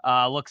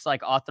looks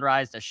like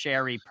authorized a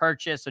share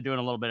repurchase, so doing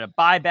a little bit of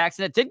buybacks,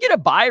 and it did get a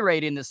buy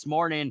rating this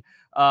morning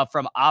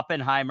from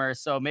Oppenheimer.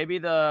 So maybe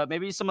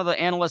some of the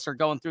analysts are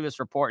going through this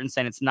report and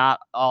saying it's not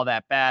all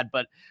that bad.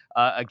 But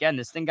again,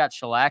 this thing got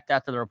shellacked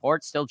after the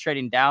report, still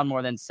trading down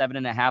more than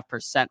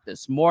 7.5%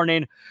 this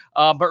morning.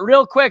 But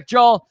real quick,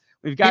 Joel,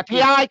 we've got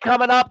PPI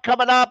coming up.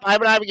 I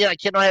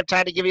don't have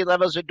time to give you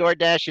levels of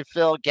DoorDash and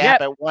Phil.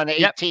 Gap at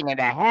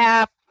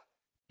 118.5.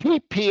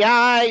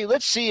 PPI.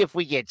 Let's see if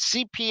we get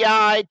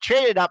CPI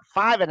traded up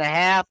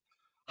 5.5.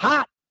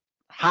 Hot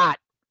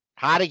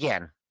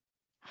again.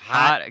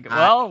 Hot.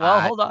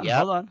 Hold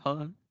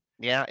on.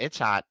 Yeah, it's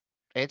hot.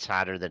 It's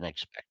hotter than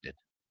expected.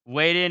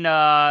 Waiting.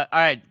 All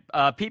right.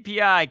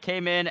 PPI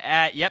came in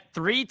at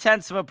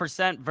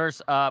 0.3%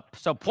 versus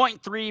so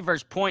 0.3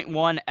 versus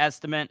 0.1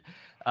 estimate.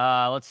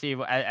 Let's see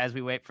as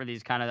we wait for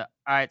these kind of.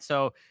 All right.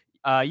 So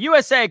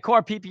USA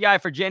core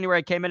PPI for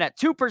January came in at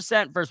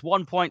 2% versus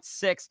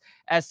 1.6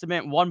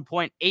 estimate,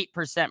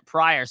 1.8%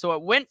 prior. So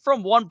it went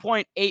from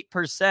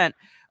 1.8%.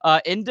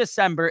 In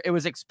December, it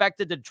was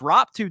expected to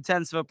drop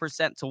 0.2% to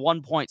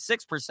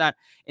 1.6%.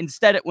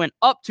 Instead, it went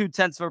up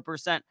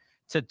 0.2%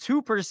 to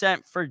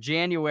 2% for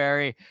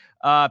January.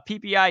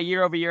 PPI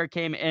year over year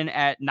came in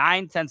at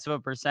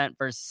 0.9%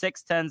 versus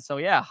 0.6. So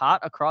yeah,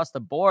 hot across the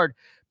board.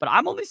 But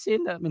I'm only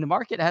seeing that. I mean, the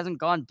market hasn't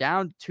gone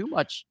down too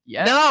much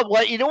yet. No,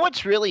 you know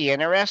what's really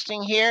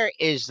interesting here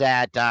is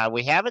that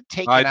we haven't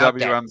taken out that.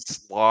 IWM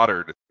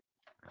slaughtered.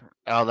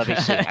 Oh, let me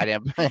see. I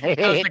didn't. That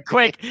was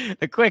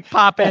the quick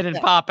pop in and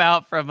pop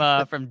out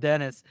from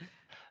Dennis.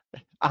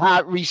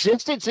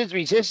 Resistance is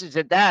resistance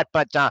at that.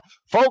 But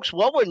folks,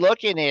 what we're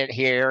looking at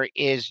here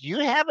is you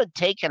haven't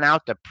taken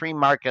out the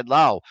pre-market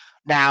low.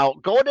 Now,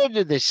 going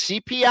into the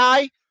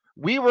CPI,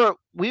 we were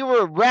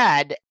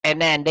red,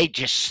 and then they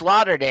just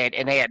slaughtered it,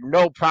 and they had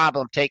no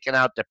problem taking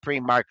out the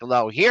pre-market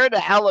low. Here at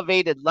the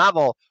elevated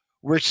level,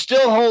 we're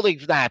still holding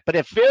that, but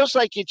it feels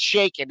like it's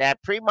shaking.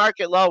 That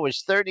pre-market low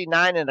is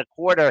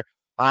 39.25.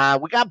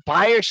 We got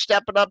buyers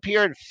stepping up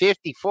here at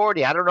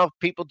 50.40. I don't know if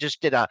people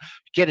just get a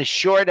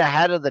short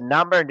ahead of the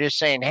number and just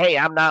saying, hey,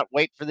 I'm not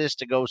waiting for this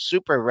to go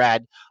super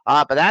red.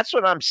 But that's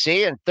what I'm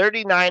seeing.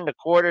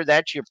 39.25,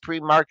 that's your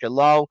pre-market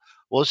low.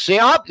 We'll see.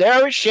 Oh,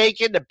 there it's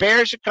shaking. The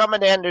bears are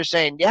coming in. They're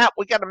saying, yeah,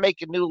 we got to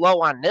make a new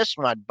low on this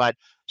one, but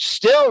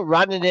still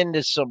running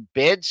into some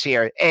bids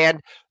here.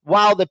 And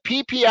while the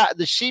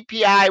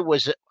CPI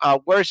was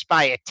worse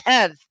by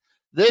 1/10,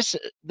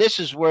 this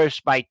is worse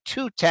by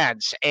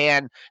 0.2,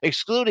 and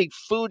excluding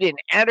food and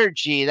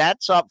energy,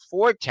 that's up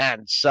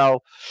 0.4.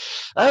 So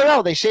I don't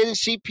know. They say the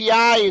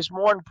CPI is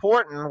more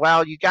important.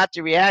 Well, you got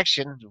the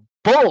reaction.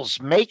 Bulls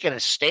making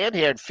a stand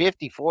here at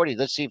 50.40.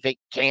 Let's see if it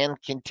can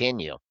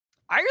continue.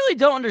 I really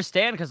don't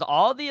understand, because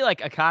all the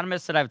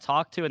economists that I've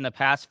talked to in the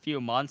past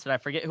few months, and I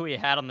forget who we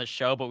had on the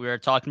show, but we were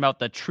talking about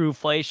the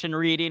Truflation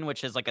reading,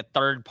 which is like a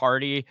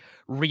third-party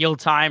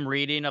real-time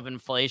reading of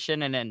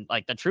inflation, and then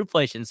the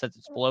Truflation says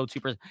it's below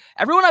 2%.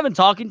 Everyone I've been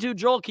talking to,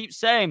 Joel, keeps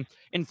saying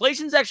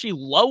inflation's actually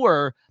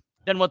lower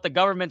than what the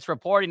government's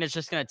reporting. It's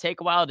just going to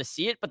take a while to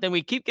see it, but then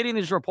we keep getting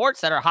these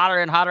reports that are hotter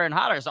and hotter and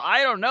hotter. So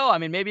I don't know. I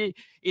mean, maybe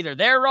either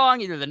they're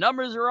wrong, either the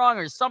numbers are wrong,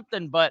 or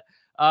something. But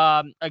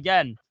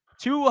again,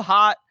 too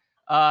hot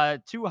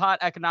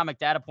economic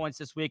data points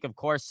this week. Of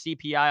course,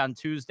 CPI on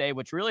Tuesday,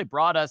 which really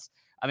brought us.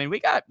 I mean, we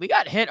got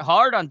hit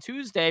hard on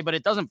Tuesday, but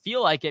it doesn't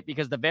feel like it,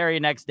 because the very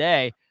next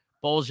day,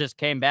 bulls just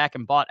came back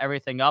and bought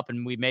everything up,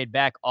 and we made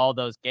back all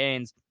those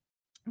gains.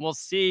 We'll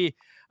see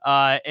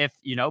if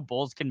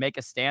bulls can make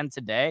a stand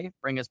today,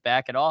 bring us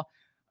back at all.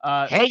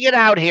 Hanging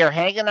out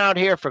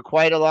here for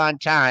quite a long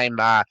time.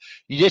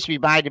 You just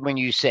reminded when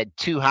you said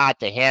 "too hot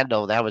to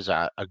handle." That was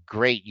a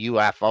great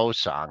UFO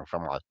song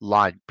from a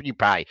long.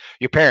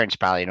 Your parents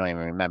probably don't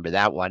even remember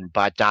that one.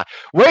 But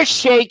we're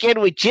shaking.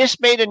 We just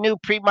made a new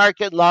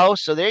pre-market low,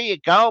 so there you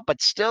go.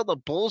 But still, the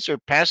bulls are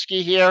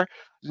pesky here.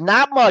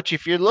 Not much.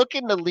 If you're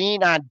looking to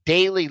lean on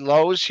daily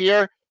lows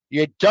here,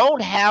 you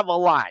don't have a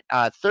lot.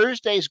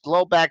 Thursday's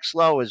Globex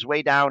low is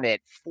way down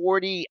at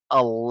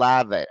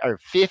 40.11 or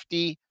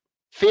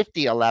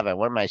 50.11.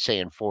 What am I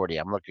saying? 40.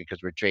 I'm looking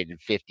because we're trading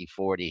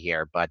 50.40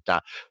 here, but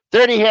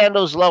 30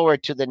 handles lower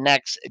to the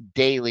next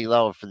daily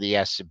low for the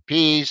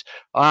S&Ps.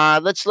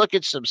 Let's look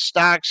at some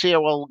stocks here.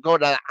 We'll go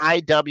to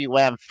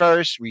IWM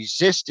first.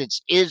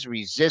 Resistance is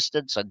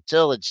resistance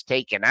until it's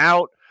taken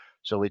out.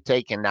 So we're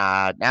taking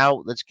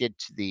now. Let's get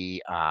to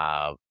the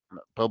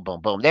boom, boom,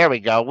 boom. There we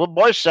go. Well,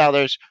 more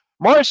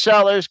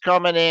sellers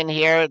coming in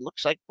here. It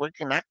looks like we're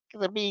not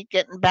going to be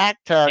getting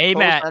back to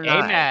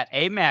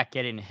AMAT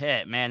getting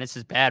hit. Man, this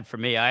is bad for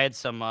me. I had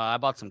I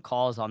bought some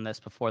calls on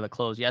this before the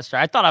close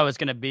yesterday. I thought I was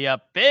going to be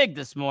up big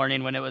this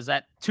morning when it was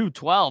at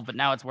 212, but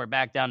now we're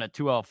back down to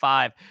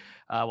 205.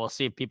 We'll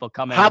see if people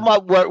come in.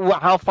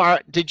 How far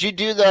did you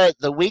do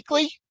the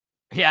weekly?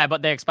 Yeah,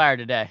 but they expired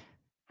today.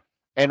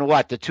 And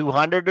what, the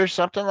 200 or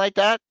something like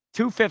that?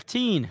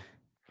 215.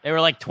 They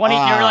were like 20.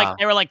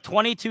 They were like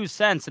 22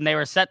 cents, and they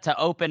were set to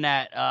open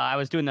at. I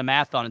was doing the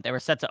math on it. They were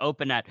set to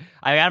open at.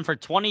 I got them for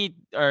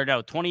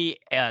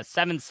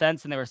 27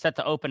 cents, and they were set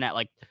to open at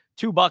like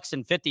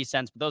 $2.50.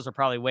 But those are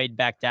probably weighed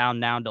back down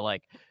now to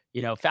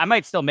I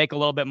might still make a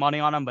little bit money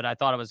on them, but I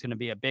thought it was going to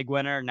be a big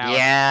winner. Now,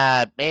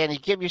 yeah, man, you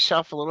give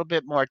yourself a little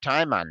bit more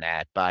time on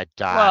that. But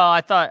well,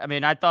 I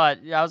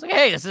was like,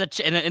 hey, this is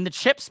in the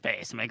chip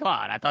space. I mean, come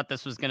on, I thought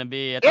this was going to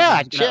be.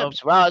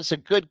 Chips. Well, it's a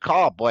good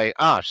call, boy.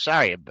 Oh,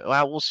 sorry.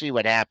 Well, we'll see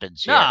what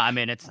happens here. No, I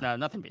mean, it's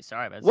nothing to be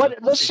sorry about.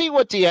 Let's see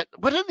what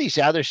are these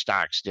other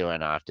stocks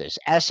doing off this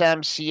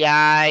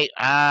SMCI.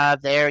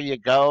 There you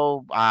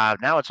go.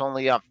 Now it's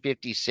only up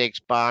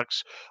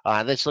 $56.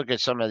 Let's look at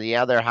some of the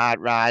other hot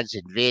rods.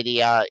 Nvidia.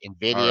 Right.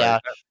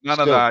 None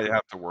of that you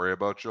have to worry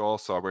about, Joel.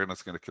 So we're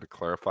just going to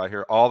clarify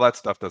here. All that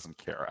stuff doesn't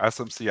care.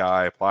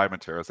 SMCI, Applied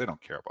Materials, they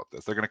don't care about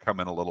this. They're going to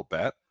come in a little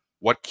bit.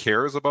 What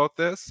cares about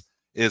this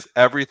is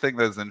everything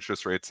that is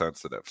interest rate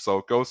sensitive.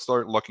 So go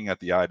start looking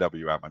at the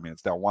IWM. I mean,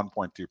 it's down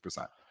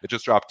 1.2%. It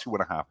just dropped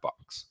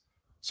 $2.50.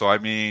 So I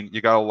mean, you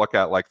got to look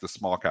at the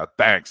small cap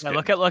banks. Yeah,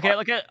 look at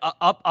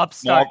Upstart.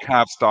 Small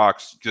cap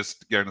stocks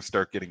just going to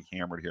start getting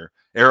hammered here.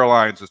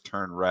 Airlines has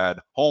turned red.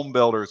 Home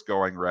builders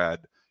going red.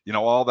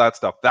 All that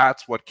stuff.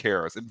 That's what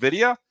cares.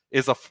 Nvidia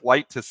is a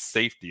flight to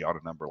safety on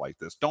a number like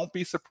this. Don't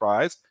be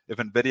surprised if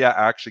NVIDIA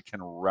actually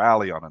can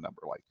rally on a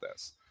number like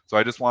this. So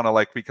I just want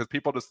to because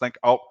people just think,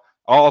 oh,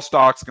 all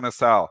stocks going to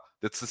sell.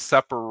 It's a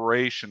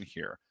separation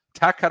here.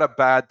 Tech had a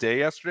bad day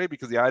yesterday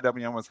because the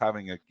IWM was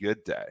having a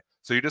good day.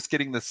 So you're just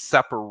getting this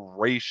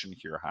separation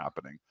here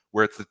happening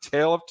where it's the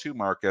tale of two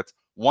markets.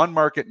 One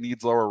market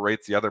needs lower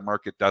rates. The other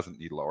market doesn't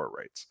need lower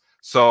rates.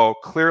 So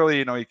clearly,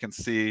 you can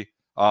see,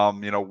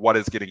 what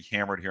is getting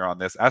hammered here on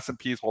this.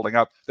 S&P is holding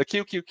up. The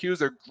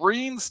QQQs are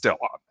green still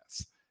on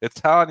this.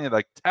 It's telling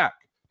you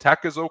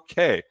tech is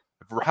okay.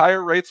 For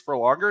higher rates for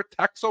longer,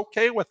 tech's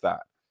okay with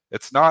that.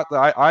 It's not,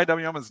 the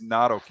IWM is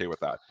not okay with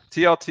that.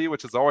 TLT,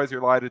 which is always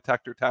your lie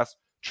detector test,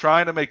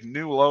 trying to make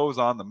new lows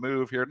on the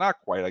move here.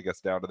 Not quite, I guess,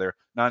 down to there.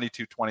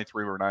 92.23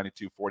 or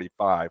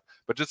 92.45.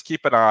 But just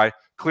keep an eye.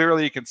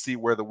 Clearly, you can see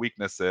where the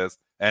weakness is.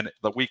 And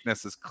the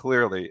weakness is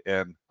clearly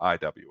in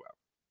IWM.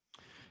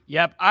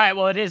 Yep. All right.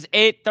 Well, it is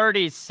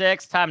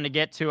 8:36. Time to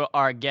get to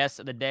our guest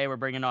of the day. We're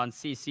bringing on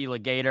CC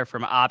Legator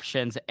from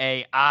Options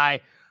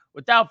AI.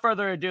 Without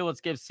further ado,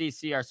 let's give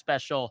CC our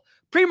special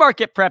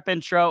pre-market prep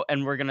intro,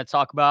 and we're going to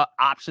talk about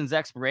options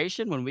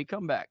expiration when we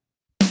come back.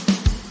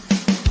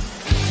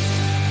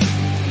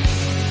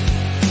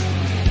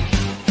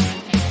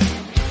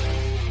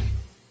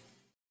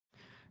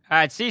 All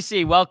right,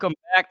 CC, welcome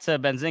back to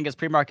Benzinga's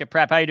pre-market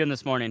prep. How are you doing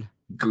this morning?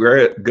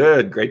 Great.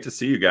 Good. Great to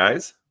see you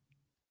guys.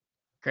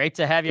 Great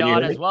to have you Can you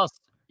on hear me? as well.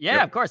 Yeah,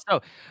 Yep. Of course.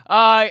 So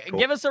Cool.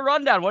 give us a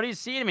rundown. What are you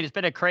seeing? I mean, it's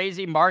been a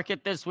crazy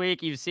market this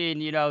week. You've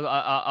seen,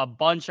 a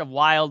bunch of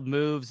wild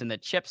moves in the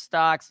chip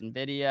stocks,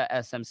 NVIDIA,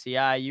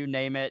 SMCI, you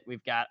name it.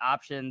 We've got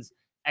options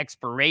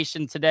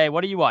expiration today.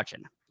 What are you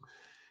watching?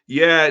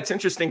 Yeah, it's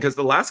interesting because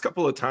the last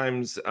couple of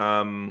times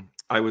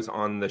I was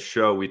on the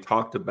show, we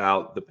talked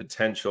about the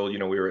potential. We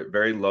were at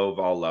very low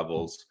vol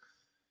levels.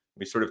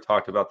 We sort of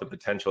talked about the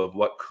potential of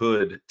what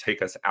could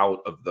take us out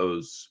of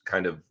those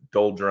kind of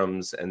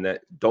doldrums, and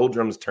that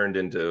doldrums turned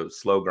into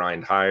slow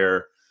grind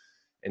higher.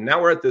 And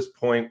now we're at this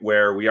point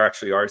where we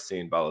actually are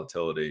seeing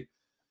volatility.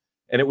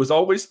 And it was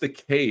always the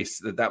case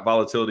that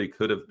volatility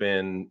could have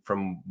been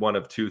from one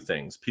of two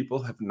things.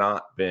 People have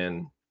not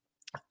been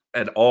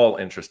at all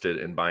interested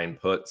in buying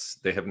puts.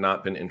 They have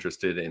not been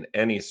interested in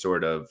any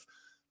sort of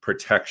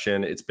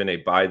protection. It's been a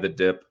buy the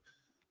dip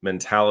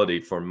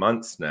mentality for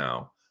months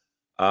now.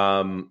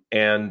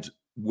 And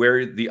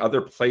where the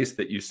other place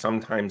that you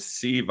sometimes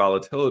see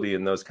volatility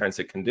in those kinds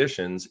of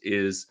conditions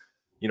is,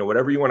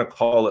 whatever you want to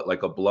call it,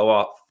 like a blow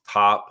off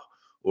top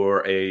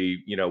or I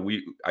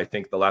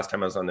think the last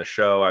time I was on the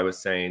show, I was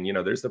saying,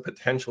 there's the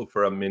potential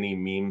for a mini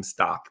meme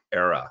stock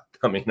era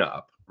coming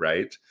up,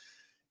 right?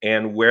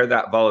 And where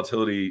that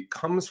volatility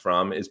comes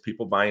from is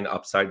people buying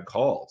upside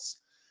calls.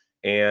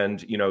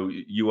 And,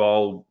 you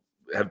all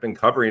have been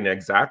covering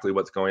exactly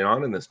what's going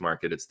on in this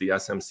market. It's the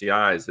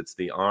SMCIs, it's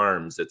the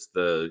ARMs, it's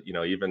the,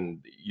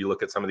 even you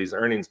look at some of these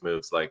earnings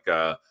moves like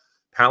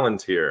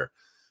Palantir.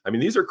 I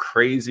mean, these are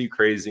crazy,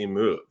 crazy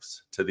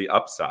moves to the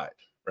upside,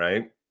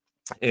 right?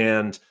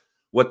 And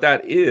what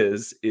that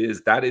is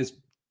yesterday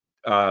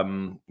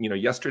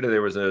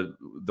there was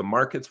the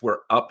markets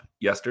were up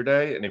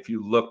yesterday. And if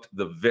you looked,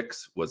 the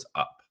VIX was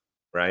up,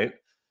 right?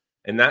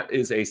 And that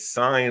is a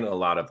sign a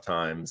lot of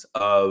times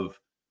of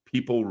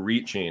people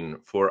reaching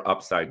for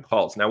upside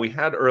calls. Now, we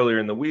had earlier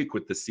in the week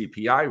with the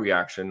CPI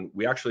reaction,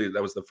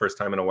 that was the first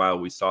time in a while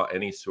we saw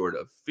any sort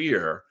of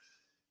fear,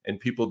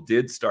 and people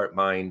did start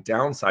buying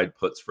downside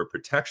puts for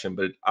protection,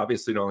 but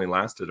obviously it only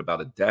lasted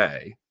about a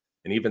day.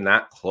 And even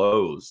that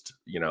closed,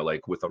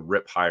 with a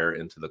rip higher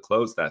into the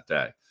close that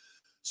day.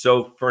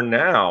 So for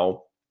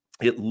now,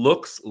 it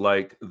looks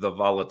like the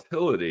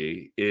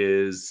volatility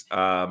is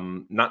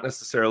not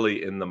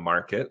necessarily in the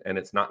market, and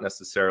it's not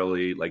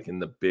necessarily like in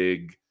the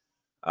big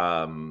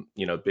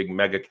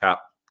mega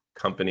cap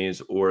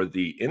companies or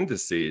the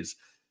indices.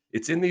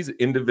 It's in these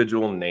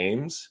individual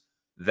names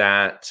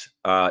that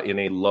in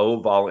a low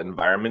vol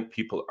environment,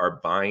 people are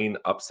buying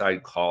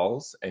upside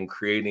calls and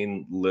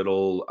creating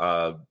little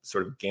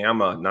sort of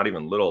gamma, not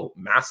even little,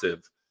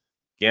 massive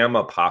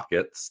gamma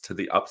pockets to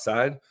the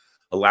upside,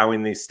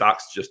 allowing these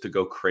stocks just to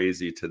go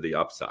crazy to the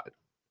upside.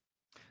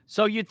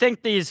 So you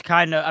think these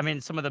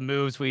some of the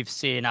moves we've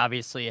seen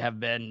obviously have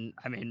been,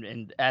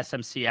 in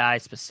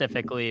SMCI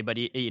specifically, but,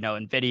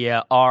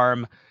 NVIDIA,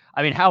 ARM,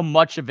 how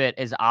much of it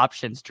is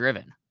options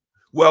driven?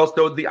 Well,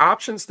 so the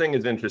options thing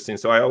is interesting.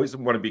 So I always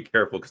want to be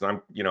careful because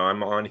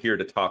I'm on here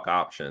to talk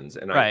options.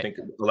 And Right. I think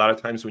a lot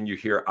of times when you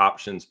hear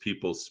options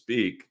people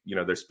speak,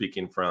 they're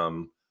speaking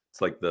from,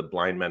 it's like the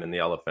blind man and the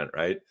elephant,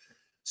 right?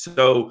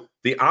 So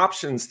the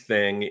options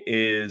thing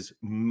is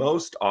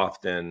most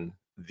often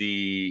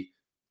the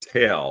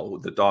tail,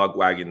 the dog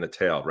wagging the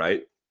tail,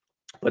 right?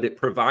 But it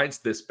provides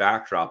this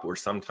backdrop where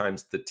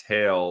sometimes the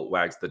tail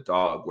wags the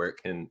dog, where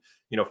it can,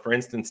 for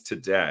instance,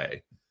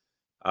 today,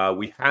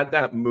 we had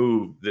that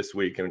move this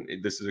week, and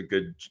this is a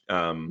good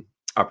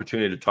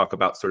opportunity to talk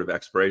about sort of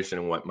expiration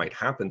and what might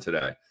happen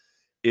today,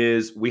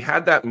 is we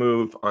had that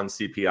move on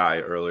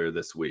CPI earlier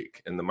this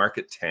week, and the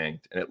market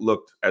tanked, and it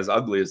looked as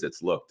ugly as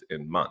it's looked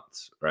in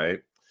months,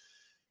 right?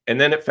 And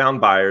then it found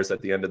buyers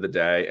at the end of the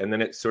day, and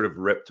then it sort of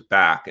ripped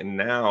back. And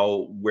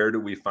now where do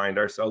we find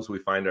ourselves? We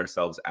find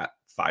ourselves at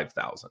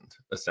 5,000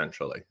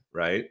 essentially,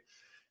 right?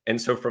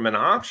 And so from an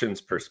options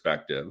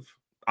perspective,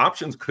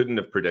 options couldn't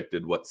have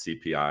predicted what the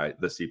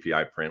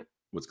CPI print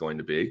was going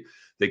to be.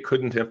 They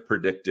couldn't have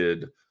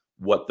predicted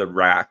what the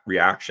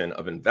reaction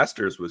of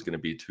investors was going to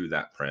be to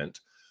that print.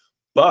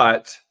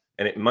 But,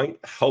 and it might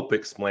help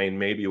explain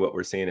maybe what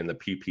we're seeing in the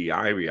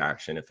PPI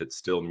reaction if it's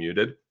still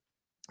muted,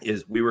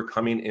 is we were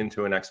coming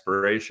into an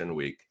expiration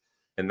week.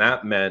 And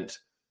that meant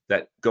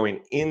that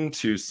going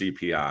into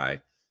CPI,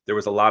 there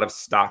was a lot of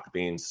stock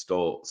being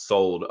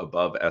sold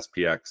above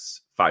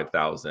SPX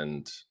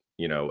 5,000,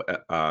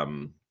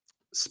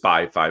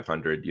 SPY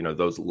 500,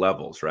 those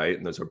levels, right?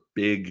 And those are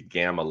big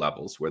gamma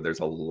levels where there's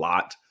a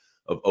lot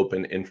of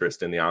open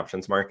interest in the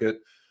options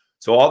market.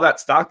 So all that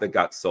stock that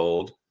got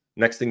sold,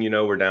 next thing you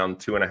know, we're down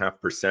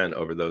 2.5%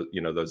 over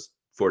those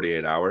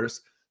 48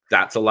 hours.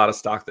 That's a lot of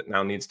stock that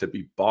now needs to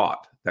be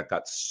bought that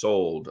got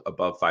sold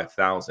above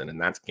 5,000. And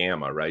that's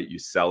gamma, right? You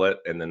sell it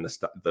and then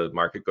the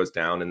market goes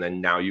down. And then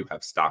now you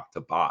have stock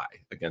to buy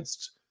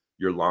against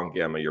your long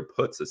gamma, your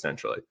puts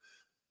essentially.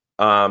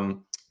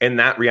 And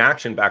that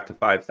reaction back to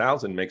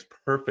 5,000 makes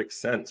perfect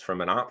sense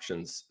from an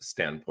options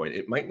standpoint.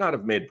 It might not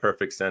have made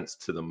perfect sense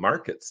to the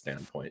market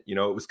standpoint. It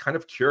was kind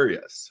of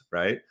curious,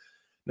 right?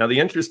 Now, the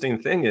interesting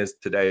thing is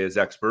today is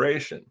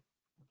expiration.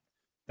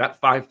 That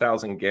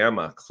 5,000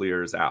 gamma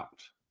clears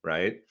out,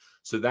 right?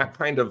 So that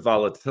kind of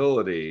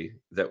volatility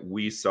that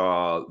we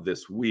saw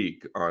this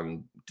week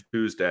on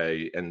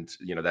Tuesday and,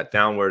 that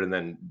downward and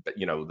then,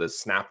 the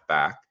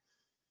snapback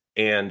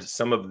and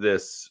some of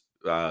this,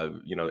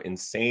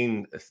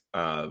 insane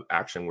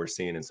action we're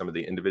seeing in some of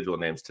the individual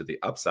names to the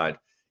upside,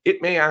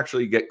 it may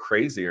actually get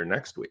crazier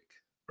next week,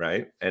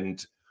 right?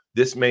 And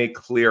this may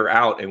clear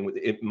out and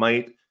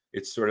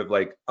it sort of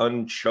like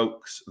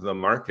unchokes the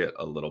market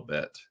a little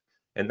bit.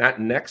 And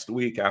that next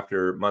week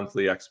after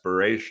monthly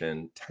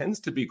expiration tends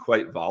to be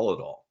quite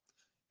volatile.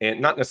 And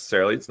not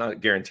necessarily, it's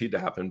not guaranteed to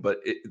happen, but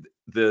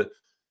the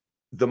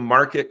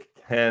market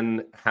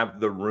can have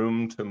the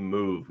room to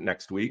move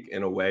next week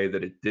in a way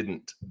that it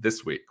didn't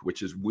this week,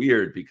 which is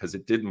weird because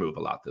it did move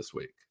a lot this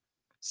week.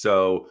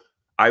 So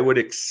I would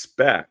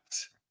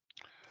expect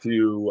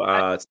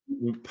to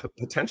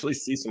potentially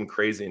see some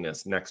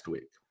craziness next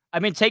week. I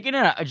mean, taking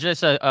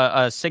just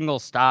a single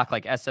stock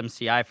like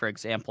SMCI, for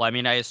example, I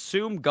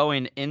assume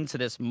going into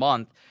this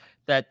month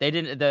that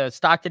the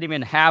stock didn't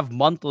even have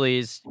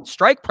monthly's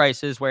strike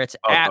prices where it's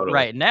totally.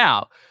 Right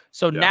now.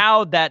 So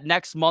now that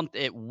next month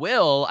it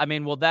will,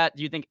 will that,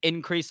 do you think,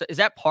 increase? Is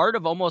that part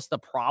of almost the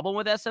problem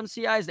with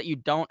SMCI is that you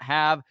didn't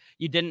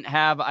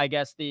have, I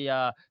guess,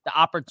 the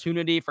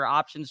opportunity for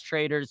options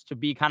traders to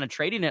be kind of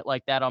trading it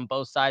like that on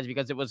both sides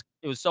because it was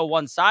so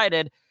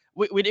one-sided.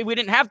 We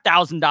didn't have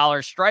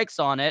 $1,000 strikes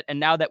on it. And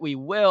now that we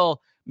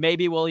will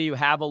you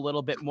have a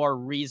little bit more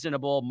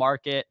reasonable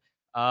market,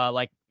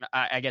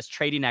 I guess,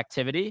 trading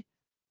activity?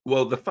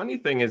 Well, the funny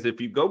thing is,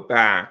 if you go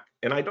back,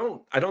 and I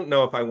don't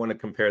know if I want to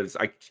compare this.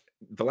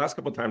 The last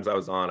couple of times I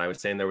was on, I was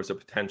saying there was a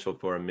potential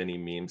for a mini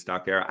meme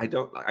stock era.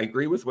 I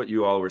agree with what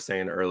you all were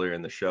saying earlier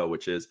in the show,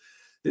 which is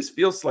this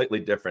feels slightly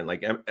different.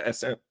 Like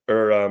there's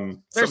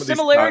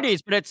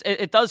similarities, but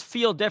it does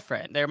feel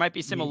different. There might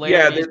be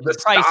similarities. Yeah, the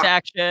price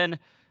action.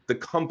 The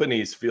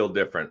companies feel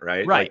different,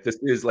 right? Like this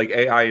is like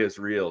AI is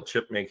real,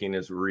 chip making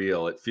is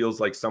real. It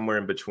feels like somewhere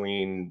in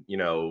between,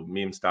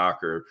 meme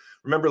stock or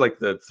remember like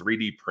the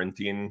 3D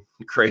printing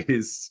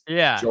craze.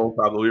 Yeah. Joel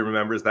probably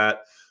remembers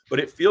that,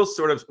 but it feels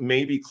sort of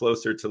maybe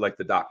closer to like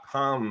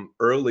the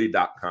early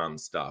 .com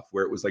stuff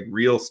where it was like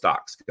real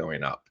stocks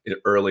going up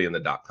early in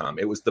the .com.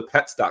 It was the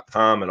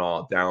pets.com and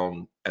all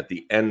down at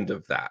the end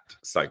of that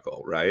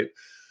cycle, right?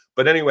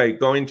 But anyway,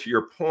 going to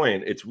your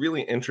point, it's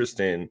really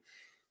interesting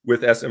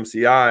with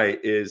SMCI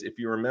is if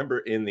you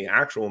remember in the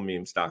actual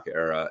meme stock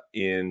era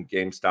in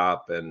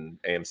GameStop and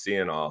AMC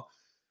and all,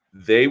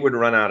 they would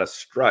run out of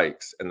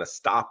strikes and the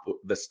stock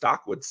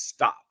would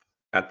stop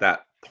at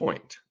that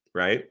point,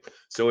 right?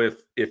 So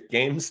if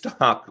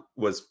GameStop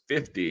was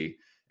 50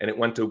 and it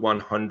went to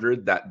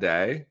 100 that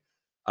day,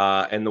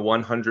 and the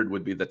 100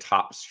 would be the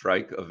top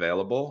strike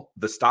available,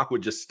 the stock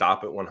would just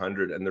stop at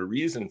 100. And the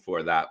reason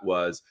for that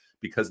was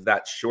because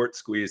that short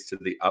squeeze to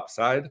the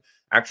upside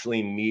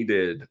actually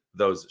needed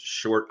those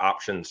short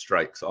option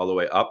strikes all the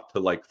way up to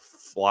like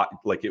fly,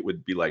 like it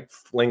would be like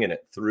flinging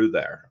it through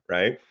there,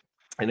 right?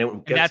 And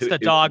that's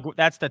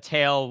the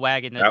tail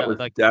wagging. That was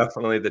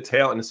definitely the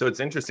tail. And so it's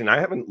interesting. I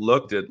haven't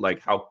looked at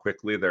like how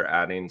quickly they're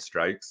adding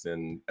strikes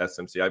in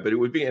SMCI, but it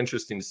would be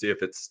interesting to see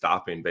if it's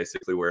stopping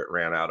basically where it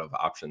ran out of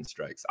option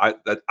strikes. I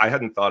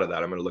hadn't thought of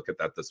that. I'm going to look at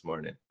that this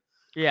morning.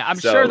 Yeah, I'm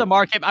sure the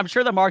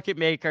market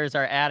makers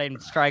are adding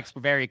strikes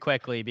very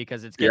quickly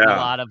because it's getting a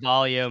lot of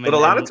volume. But a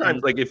lot of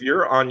times, like if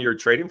you're on your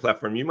trading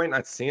platform, you might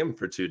not see them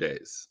for 2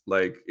 days.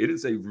 Like it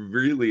is a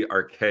really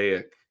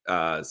archaic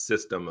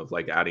system of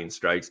like adding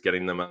strikes,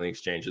 getting them on the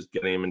exchanges,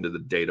 getting them into the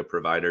data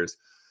providers.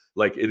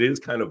 Like it is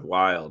kind of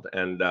wild.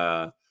 And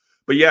but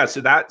yeah,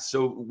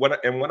 so what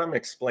I'm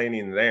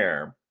explaining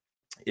there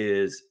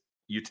is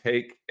you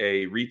take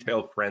a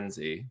retail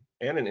frenzy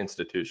and an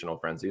institutional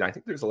frenzy. I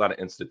think there's a lot of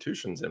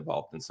institutions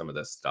involved in some of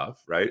this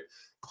stuff, right?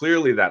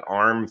 Clearly that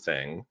ARM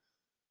thing,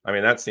 I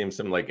mean, that seems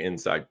some like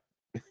inside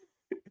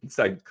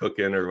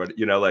cooking or what,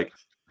 like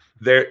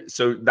there.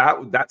 So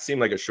that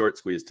seemed like a short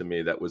squeeze to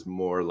me. That was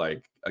more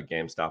like a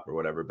GameStop or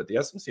whatever. But the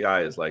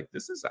SMCI is like,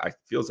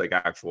 feels like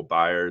actual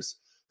buyers.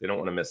 They don't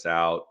want to miss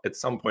out. At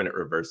some point it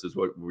reverses.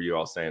 What were you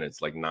all saying?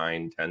 It's like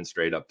 9-10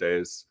 straight up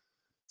days.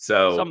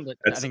 So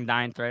I think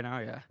 9th right now.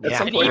 Yeah.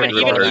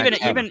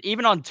 And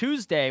Even on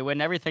Tuesday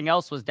when everything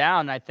else was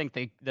down, I think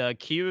the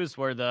Qs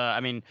were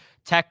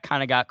tech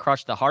kind of got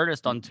crushed the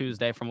hardest on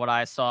Tuesday from what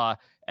I saw,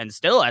 and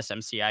still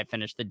SMCI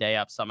finished the day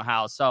up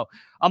somehow. So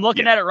I'm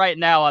looking at it right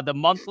now. The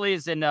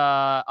monthlies in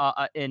March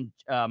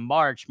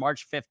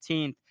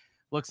 15th.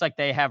 Looks like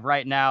they have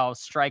right now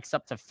strikes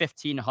up to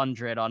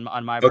 1,500 on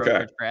my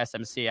brokerage for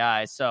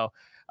SMCI. So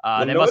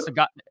they must have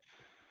gotten.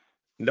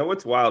 No,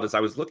 what's wild is I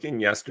was looking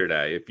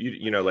yesterday. If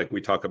you like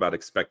we talk about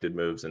expected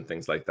moves and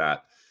things like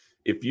that.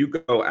 If you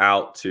go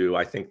out to,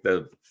 I think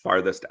the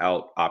farthest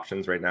out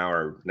options right now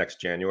are next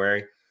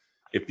January.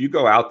 If you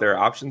go out there,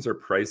 options are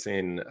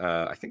pricing,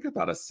 I think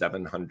about a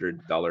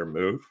 $700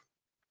 move.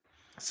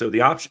 So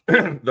the option,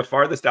 the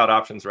farthest out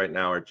options right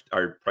now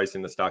are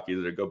pricing the stock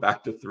either to go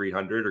back to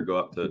 300 or go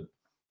up to,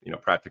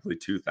 practically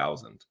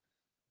 2,000.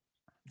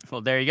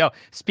 Well, there you go.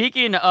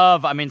 Speaking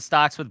of,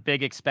 stocks with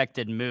big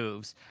expected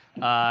moves,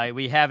 we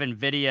have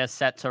NVIDIA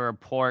set to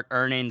report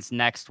earnings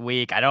next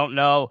week. I don't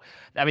know.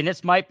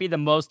 This might be the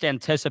most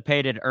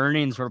anticipated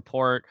earnings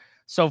report.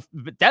 So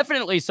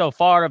definitely so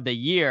far of the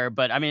year,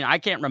 but I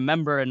can't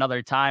remember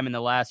another time in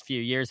the last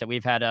few years that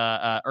we've had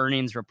a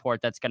earnings report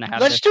that's going to have.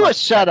 Let's do a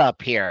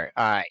setup here,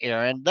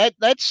 and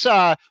let's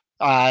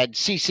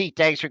CC.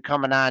 Thanks for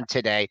coming on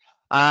today.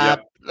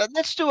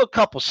 Let's do a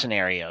couple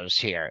scenarios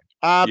here.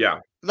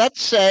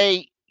 Let's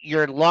say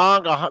you're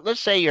long 100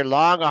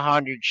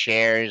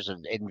 shares of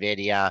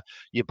NVIDIA.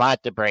 You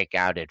bought the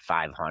breakout at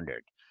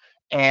 500,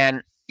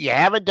 and you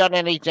haven't done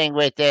anything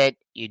with it.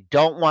 You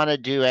don't want to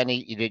do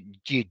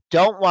you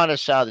don't want to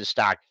sell the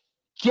stock.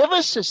 Give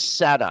us a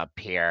setup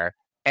here.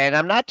 And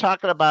I'm not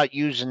talking about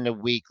using the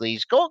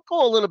weeklies. Go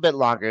a little bit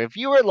longer. If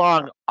you were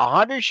long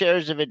 100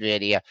 shares of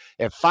NVIDIA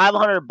at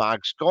 $500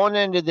 going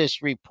into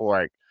this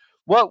report,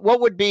 what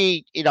would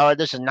be,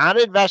 this is not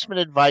investment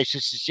advice.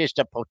 This is just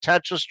a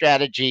potential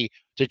strategy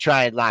to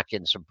try and lock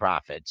in some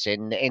profits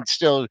and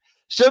still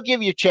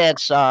give you a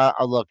chance a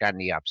look on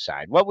the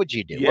upside. What would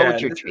you do? What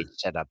would your trade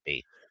setup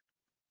be?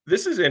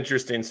 This is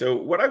interesting. So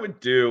what I would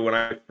do when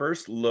I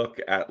first look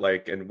at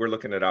and we're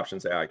looking at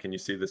Options AI. Can you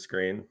see the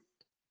screen?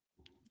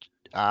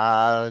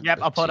 Yep,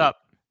 I'll pull it up.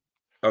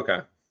 Okay.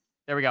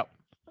 There we go.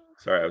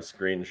 Sorry, I was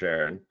screen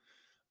sharing.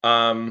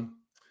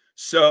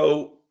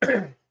 So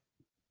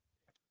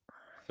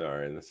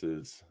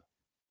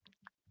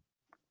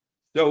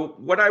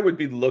what I would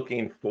be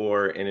looking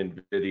for in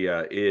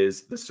NVIDIA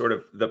is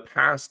the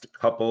past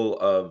couple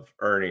of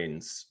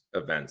earnings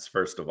events,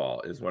 first of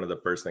all, is one of the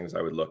first things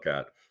I would look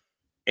at.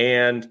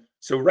 And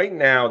so right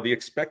now, the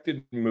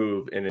expected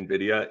move in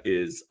NVIDIA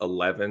is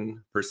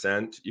 11%.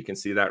 You can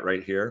see that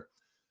right here.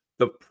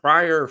 The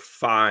prior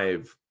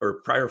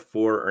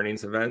 4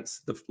 earnings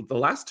events, the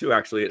last 2,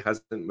 actually, it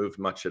hasn't moved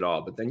much at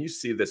all. But then you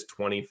see this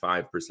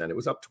 25%. It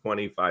was up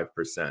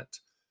 25%.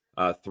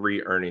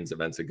 3 earnings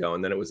events ago,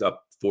 and then it was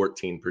up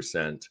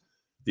 14%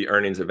 the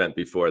earnings event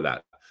before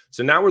that.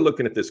 So now we're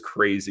looking at this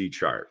crazy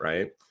chart,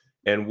 right?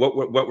 And what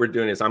we're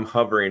doing is I'm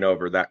hovering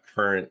over that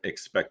current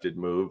expected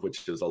move,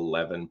 which is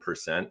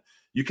 11%.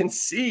 You can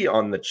see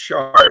on the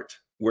chart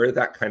where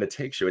that kind of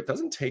takes you. It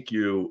doesn't take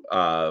you,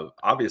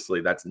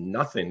 obviously, that's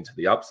nothing to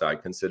the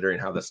upside considering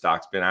how the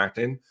stock's been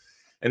acting.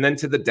 And then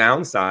to the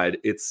downside,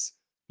 it's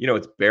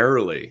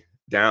barely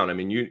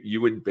down.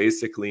 You would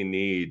basically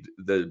need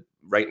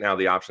right now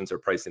the options are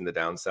pricing the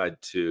downside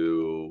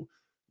to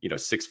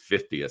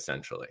 650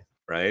 essentially,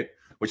 right?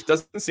 Which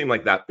doesn't seem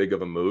like that big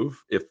of a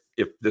move. If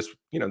this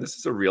this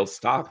is a real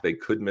stock, they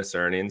could miss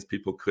earnings,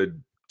 people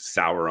could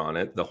sour on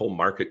it, the whole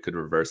market could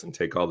reverse and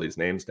take all these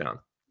names down.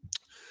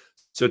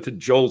 So to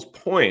Joel's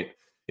point,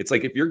 it's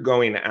like if you're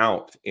going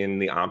out in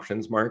the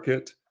options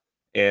market,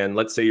 and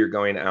let's say you're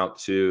going out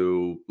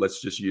to,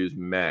 let's just use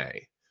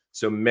May.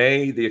 So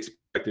May, the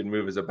expected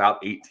move is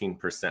about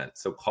 18%.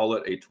 So call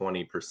it a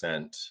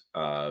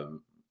 20%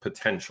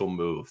 potential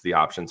move. The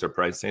options are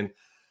pricing.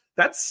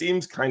 That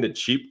seems kind of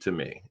cheap to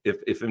me.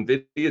 If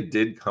NVIDIA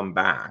did come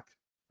back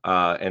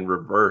and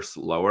reverse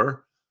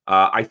lower,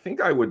 I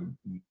think I would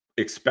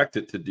expect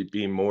it to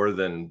be more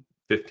than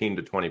 15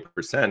 to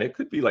 20%. It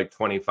could be like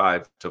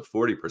 25 to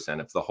 40%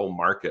 if the whole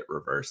market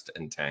reversed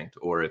and tanked,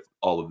 or if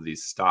all of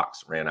these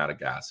stocks ran out of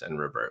gas and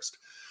reversed.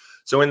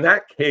 So in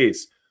that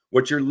case,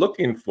 what you're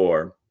looking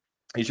for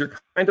is you're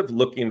kind of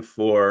looking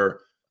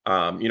for,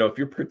 if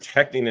you're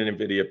protecting an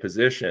NVIDIA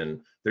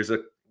position,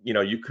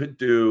 you could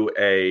do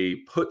a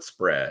put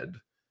spread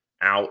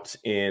out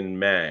in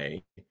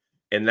May,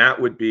 and that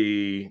would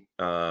be,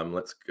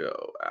 let's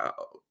go out,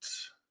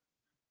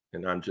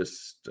 and I'm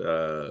just,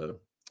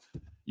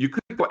 you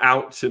could go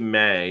out to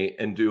May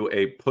and do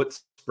a put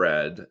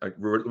spread.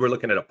 We're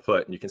looking at a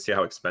put, and you can see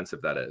how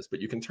expensive that is. But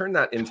you can turn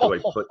that into a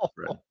put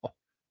spread.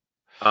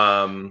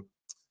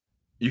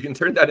 You can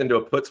turn that into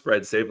a put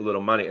spread, save a little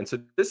money. And so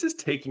this is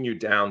taking you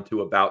down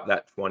to about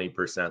that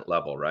 20%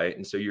 level, right?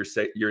 And so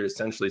you're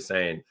essentially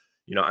saying,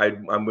 you know,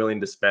 I'm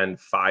willing to spend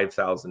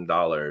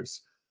 $5,000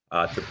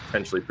 to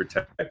potentially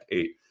protect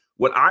 8.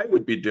 What I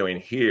would be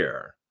doing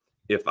here,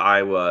 if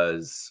I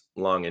was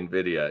long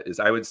NVIDIA, is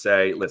I would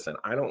say, listen,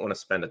 I don't want to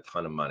spend a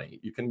ton of money.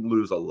 You can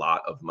lose a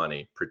lot of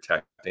money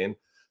protecting.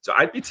 So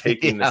I'd be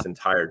taking this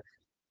entire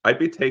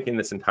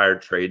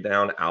trade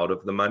down out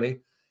of the money.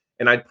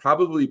 And I'd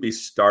probably be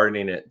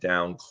starting it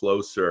down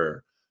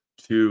closer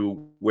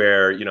to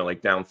where, you know,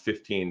 like down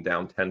 15,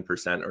 down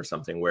 10% or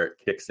something, where it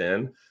kicks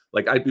in.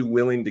 Like I'd be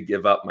willing to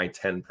give up my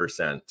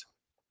 10%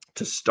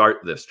 to start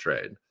this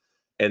trade.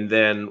 And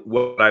then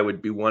what I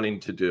would be wanting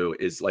to do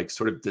is like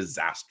sort of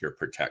disaster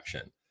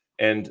protection.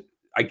 And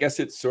I guess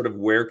it's sort of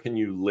where can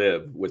you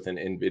live with an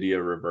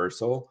NVIDIA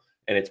reversal?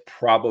 And it's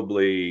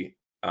probably,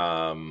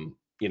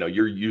 you know,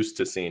 you're used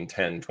to seeing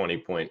 10, 20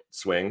 point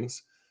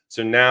swings.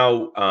 So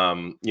now,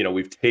 you know,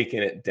 we've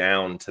taken it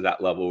down to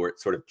that level where it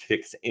sort of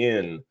kicks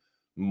in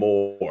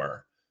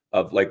more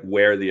of like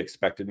where the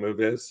expected move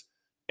is.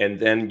 And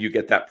then you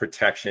get that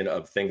protection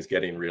of things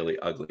getting really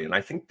ugly. And I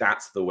think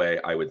that's the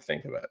way I would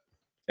think of it.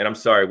 And I'm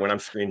sorry, when I'm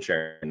screen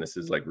sharing, this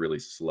is like really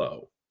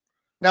slow.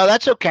 No,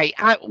 that's okay.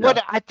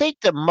 What I think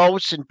the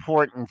most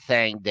important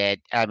thing that,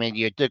 I mean,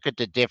 you look at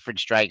the different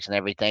strikes and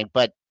everything,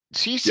 but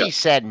CC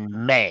said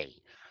May.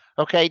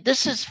 Okay,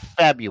 this is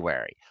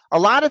February. A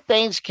lot of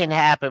things can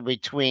happen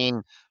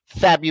between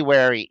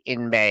February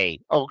and May,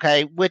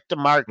 okay, with the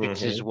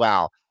markets as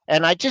well.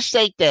 And I just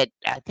think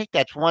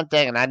that's one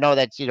thing, and I know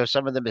that's, you know,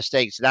 some of the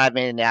mistakes that I've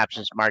made in the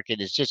options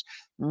market is just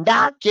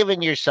not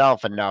giving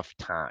yourself enough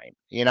time,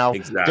 you know,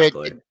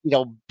 exactly. You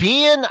know,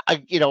 being,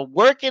 you know,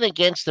 working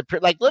against the,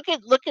 like, look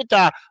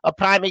at a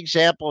prime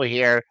example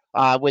here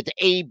with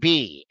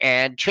AB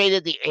and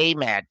traded the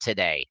AMAT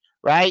today,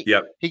 right?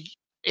 Yep.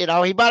 You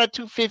know, he bought a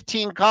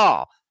 215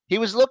 call. He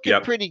was looking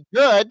pretty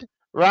good,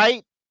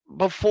 right?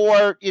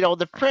 Before, you know,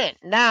 the print.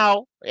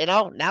 Now, you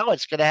know, now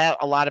it's going to have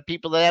a lot of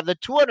people that have the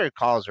 200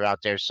 calls are out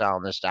there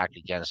selling the stock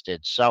against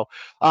it. So,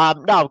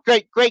 no,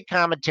 great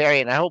commentary.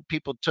 And I hope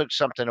people took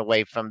something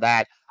away from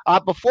that.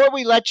 Before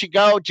we let you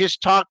go,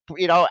 just talk,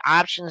 you know,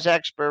 options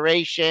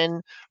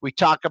expiration. We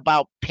talk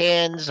about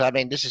pins. I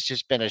mean, this has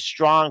just been a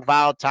strong,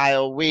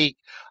 volatile week.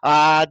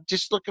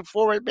 Just looking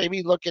forward,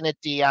 maybe looking at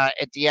the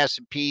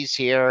S&Ps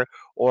here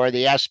or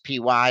the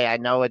SPY. I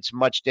know it's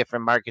much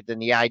different market than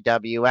the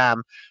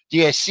IWM. Do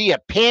you see a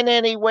pin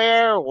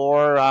anywhere,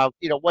 or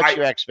you know, what's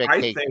your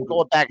expectation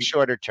going back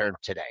shorter term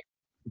today?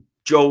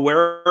 Joel,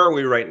 where are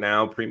we right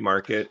now,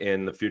 pre-market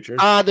in the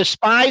futures? The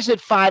SPY's at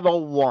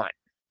 501.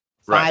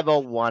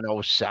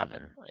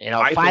 501.07. You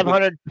know,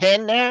 500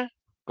 pin there.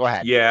 Go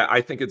ahead. Yeah, I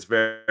think it's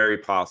very, very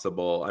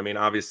possible. I mean,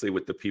 obviously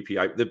with the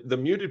PPI, the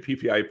muted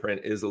PPI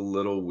print is a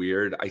little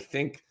weird. I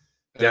think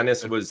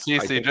Dennis was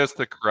CC, just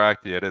to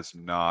correct you, it is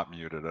not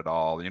muted at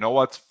all. You know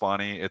what's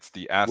funny? It's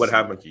the S&P. What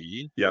happened?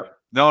 Yeah.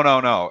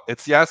 No.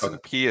 It's the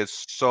S&P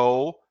is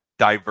so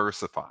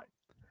diversified.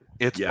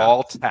 It's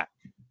all tech.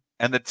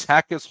 And the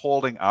tech is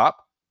holding up.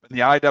 And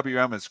the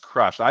IWM is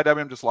crushed.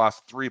 IWM just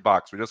lost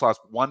 $3. We just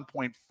lost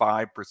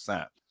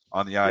 1.5%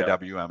 on the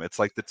IWM. It's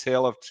like the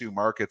tale of two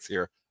markets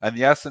here. And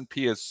the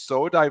S&P is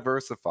so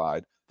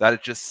diversified that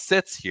it just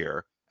sits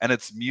here and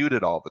it's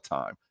muted all the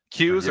time.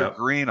 Qs are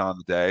green on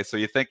the day. So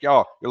you think,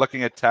 oh, you're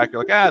looking at tech.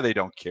 You're like, they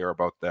don't care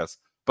about this.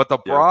 But the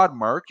broad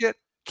market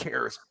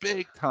cares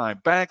big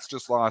time. Banks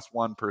just lost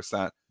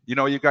 1%. You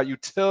know, you've got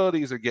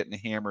utilities are getting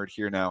hammered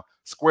here now.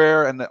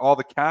 Square and all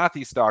the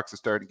Cathy stocks are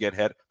starting to get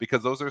hit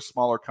because those are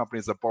smaller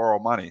companies that borrow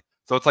money.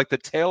 So it's like the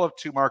tale of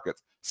two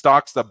markets.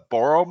 Stocks that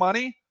borrow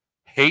money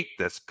hate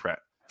this print.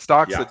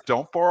 Stocks that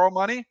don't borrow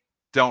money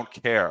don't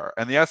care.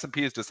 And the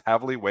S&P is just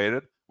heavily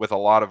weighted with a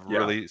lot of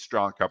really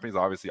strong companies,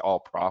 obviously all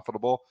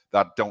profitable,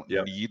 that don't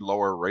need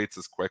lower rates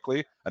as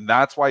quickly. And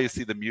that's why you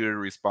see the muted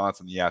response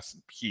in the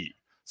S&P.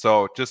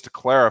 So just to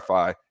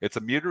clarify, it's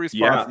a muted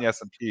response in the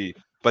S&P,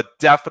 but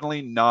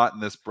definitely not in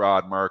this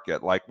broad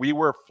market. Like we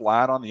were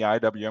flat on the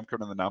IWM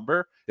coming to the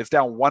number. It's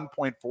down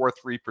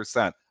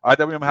 1.43%.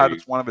 IWM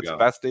had one of its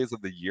best days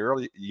of the year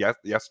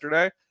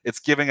yesterday. It's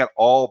giving it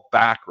all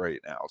back right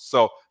now.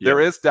 So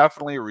there is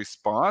definitely a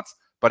response,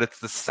 but it's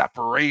the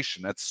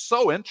separation. It's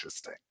so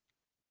interesting.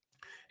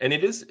 And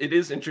it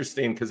is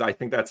interesting because I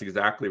think that's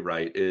exactly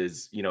right.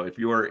 Is, you know, if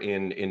you're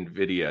in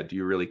NVIDIA, do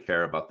you really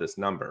care about this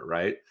number,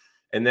 right?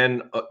 And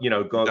then, you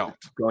know,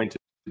 going to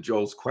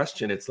Joel's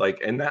question, it's like,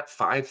 and that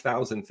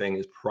 5,000 thing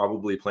is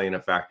probably playing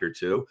a factor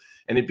too.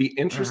 And it'd be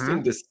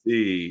interesting to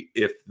see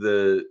if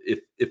the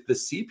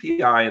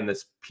CPI and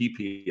this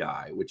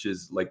PPI, which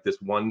is like this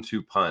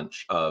 1-2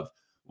 punch of,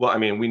 well, I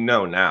mean, we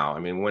know now. I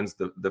mean, when's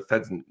the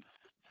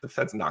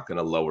Fed's not going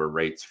to lower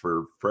rates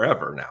for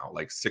forever now,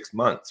 like 6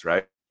 months,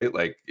 right?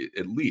 Like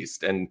at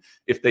least. And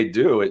if they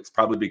do, it's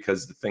probably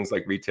because things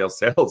like retail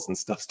sales and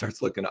stuff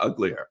starts looking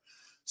uglier.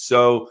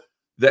 So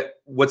that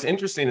what's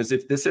interesting is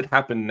if this had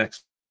happened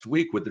next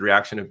week, would the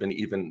reaction have been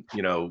even,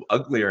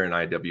 uglier in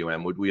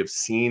IWM? Would we have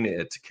seen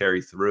it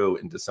carry through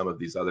into some of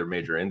these other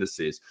major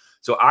indices?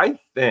 So I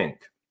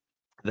think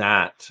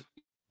that,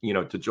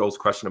 to Joel's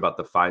question about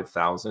the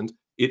 5,000,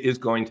 it is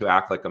going to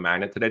act like a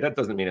magnet today. That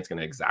doesn't mean it's going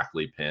to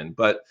exactly pin,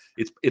 but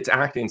it's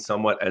acting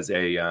somewhat as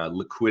a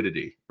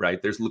liquidity,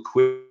 right? There's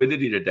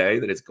liquidity today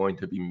that is going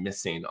to be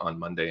missing on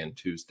Monday and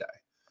Tuesday.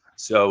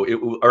 So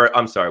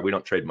I'm sorry, we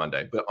don't trade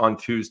Monday, but on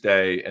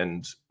Tuesday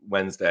and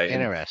Wednesday.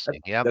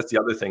 Interesting. Yeah. That's the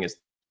other thing is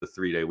the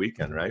 3-day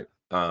weekend, right?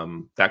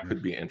 That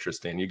could be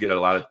interesting. You get a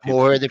lot of people,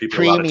 more the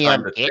premium a lot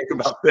of time to think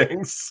about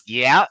things.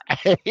 Yeah.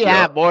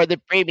 Yep. More the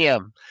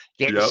premium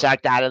getting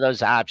sucked out of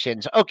those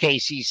options. Okay,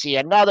 CC,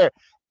 another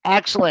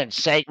excellent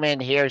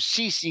segment here.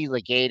 CC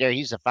Legator,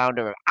 he's the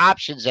founder of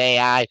Options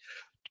AI,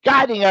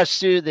 guiding us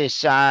through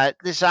this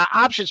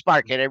options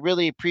market. I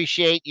really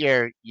appreciate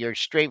your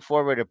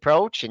straightforward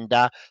approach, and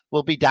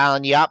we'll be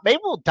dialing you up.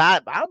 Maybe we'll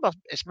dial. I don't know.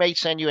 This may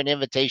send you an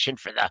invitation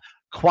for the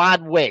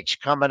Quad Witch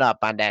coming up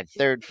on that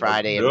third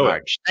Friday in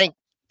March.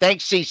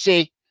 Thanks,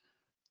 CC.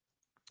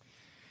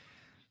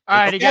 All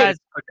right, guys.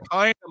 The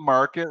kind of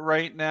market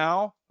right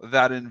now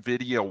that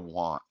NVIDIA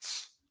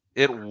wants.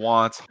 It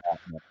wants hot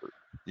numbers,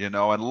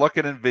 and look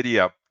at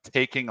NVIDIA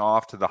taking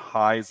off to the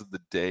highs of the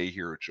day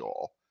here,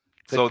 Joel.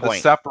 The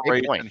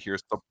separation here.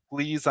 So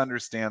please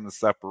understand the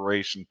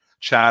separation.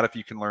 Chad, if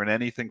you can learn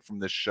anything from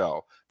this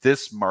show,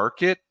 this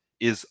market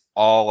is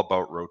all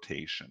about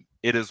rotation.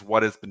 It is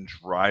what has been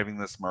driving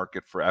this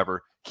market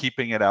forever,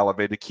 keeping it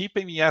elevated,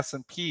 keeping the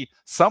S&P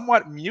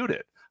somewhat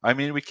muted. I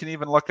mean, we can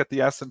even look at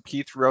the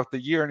S&P throughout the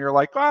year and you're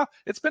like, well,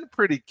 it's been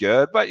pretty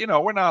good, but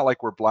we're not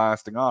like we're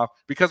blasting off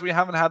because we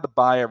haven't had the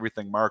buy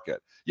everything market.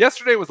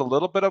 Yesterday was a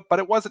little bit but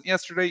it wasn't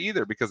yesterday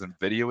either because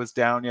NVIDIA was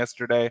down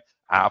yesterday.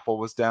 Apple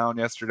was down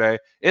yesterday.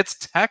 It's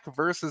tech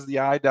versus the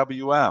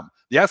IWM.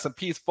 The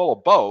S&P is full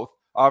of both,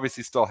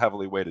 obviously still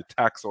heavily weighted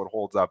tech, so it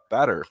holds up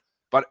better.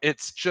 But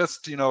it's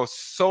just,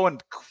 so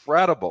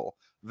incredible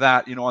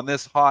that, on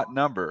this hot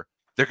number,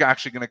 they're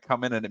actually going to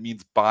come in and it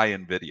means buy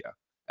NVIDIA.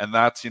 And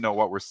that's,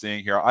 what we're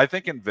seeing here. I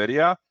think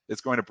NVIDIA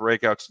is going to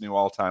break out to new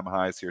all-time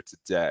highs here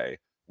today.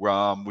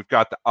 We've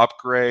got the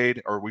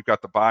upgrade, or we've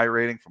got the buy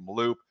rating from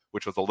Loop,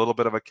 which was a little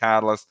bit of a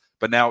catalyst.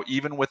 But now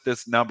even with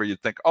this number,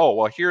 you'd think, oh,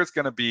 well, here's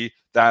going to be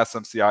the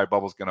SMCI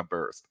bubble's going to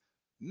burst.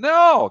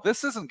 No,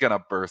 this isn't going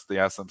to burst the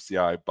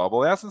SMCI bubble.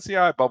 The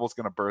SMCI bubble is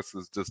going to burst.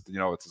 It's just,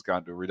 it's just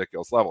gotten to a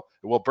ridiculous level.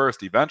 It will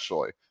burst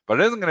eventually, but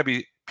it isn't going to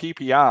be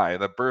PPI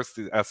that bursts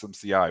the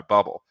SMCI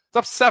bubble. It's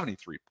up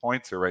 73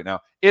 points here right now.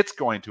 It's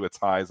going to its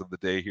highs of the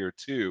day here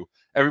too.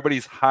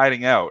 Everybody's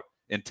hiding out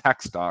in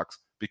tech stocks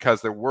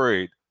because they're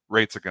worried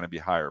rates are going to be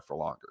higher for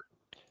longer.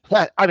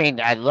 I mean,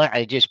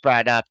 I just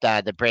brought up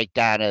the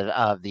breakdown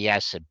of the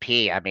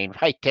S&P. I mean,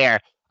 right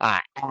there,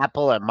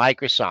 Apple and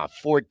Microsoft,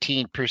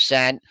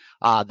 14%.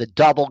 The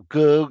double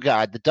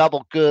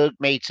Goog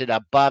makes it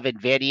above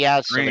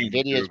NVIDIA. So Green,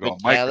 NVIDIA's Google,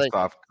 been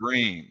Microsoft,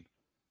 green.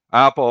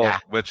 Apple,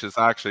 which is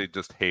actually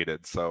just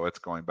hated, so it's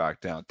going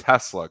back down.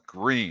 Tesla,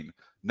 green.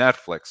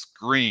 Netflix,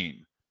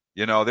 green.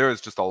 There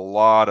is just a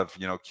lot of,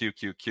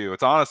 QQQ.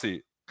 It's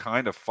honestly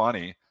kind of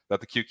funny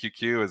that the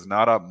QQQ is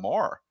not up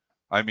more.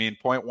 I mean,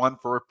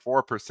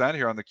 0.14%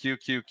 here on the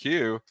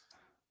QQQ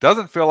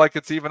doesn't feel like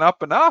it's even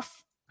up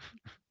enough.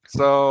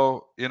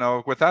 So,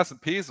 with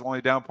S&P is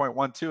only down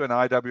 0.12 and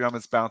IWM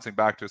is bouncing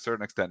back to a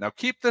certain extent. Now,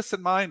 keep this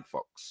in mind,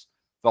 folks.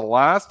 The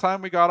last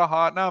time we got a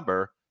hot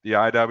number, the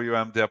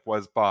IWM dip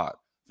was bought.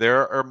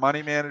 There are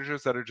money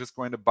managers that are just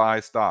going to buy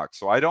stocks.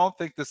 So I don't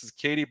think this is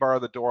Katie bar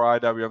the door,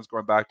 IWM's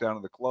going back down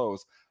to the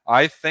close.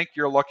 I think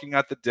you're looking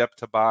at the dip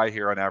to buy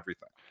here on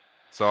everything.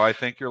 So I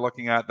think you're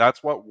looking at,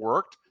 that's what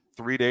worked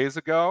 3 days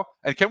ago.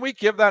 And can we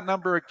give that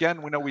number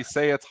again? We know we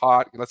say it's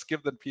hot. Let's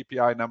give the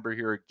PPI number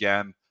here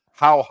again.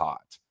 How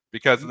hot?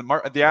 Because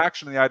the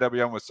action in the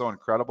IWM was so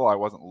incredible. I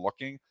wasn't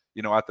looking,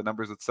 at the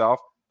numbers itself.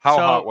 How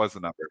hot was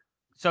the number?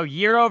 So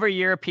year over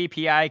year,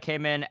 PPI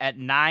came in at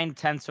 0.9%,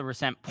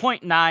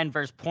 0.9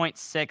 versus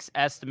 0.6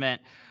 estimate.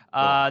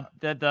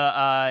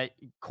 The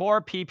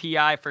core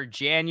PPI for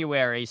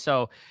January.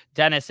 So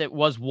Dennis, it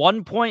was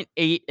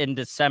 1.8 in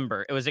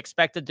December. It was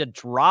expected to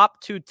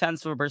drop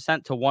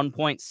 0.2% to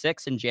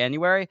 1.6 in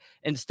January.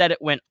 Instead,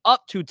 it went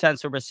up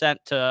 0.2%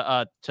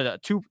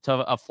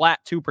 to a flat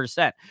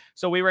 2%.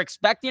 So we were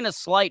expecting a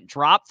slight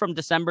drop from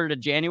December to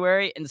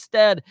January.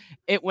 Instead,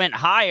 it went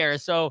higher.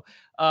 So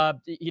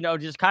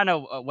just kind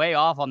of way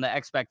off on the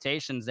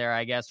expectations there,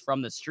 I guess,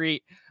 from the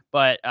street.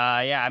 But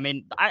I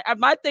mean,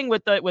 my thing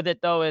with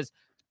it though is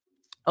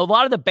a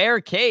lot of the bear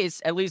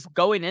case, at least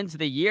going into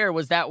the year,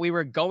 was that we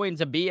were going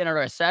to be in a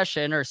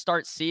recession or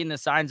start seeing the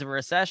signs of a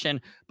recession.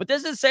 But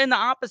this is saying the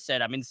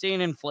opposite. I mean,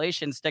 seeing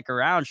inflation stick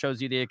around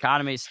shows you the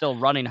economy is still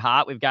running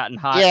hot. We've gotten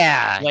hot.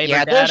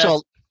 Labor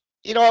data.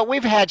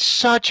 We've had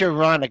such a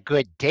run of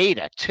good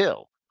data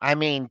too. I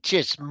mean,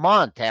 just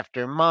month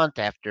after month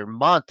after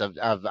month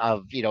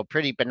of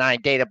pretty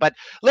benign data. But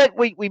look,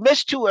 we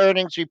missed 2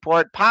 earnings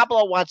report.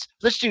 Pablo let's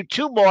do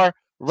 2 more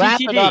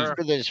Wrap it up TTD.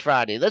 for this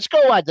Friday. Let's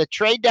go at the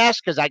trade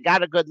desk because I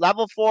got a good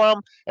level for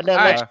them. And then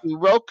All let's do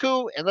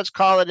Roku and let's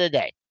call it a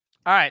day.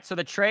 All right, so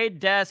the trade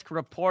desk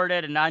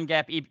reported a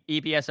non-GAAP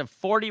EPS of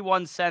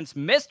 41 cents,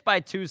 missed by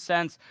 2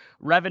 cents,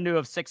 revenue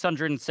of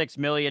 606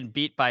 million,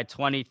 beat by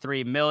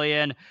 23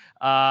 million.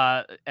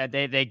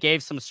 They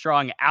gave some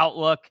strong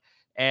outlook,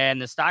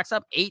 and the stock's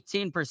up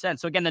 18%.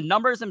 So again, the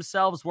numbers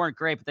themselves weren't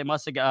great, but they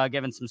must have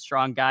given some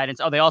strong guidance.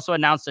 Oh, they also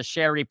announced a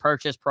share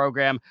repurchase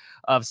program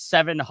of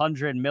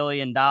 $700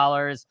 million.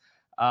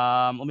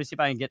 Let me see if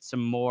I can get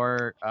some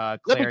more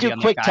clarity. Let me do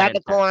on quick the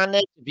technical on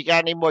this. If you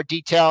got any more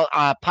detail,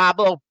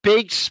 Pablo,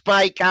 big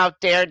spike out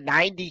there,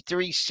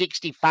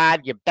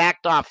 93.65. You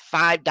backed off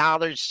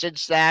 $5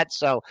 since that,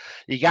 so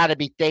you got to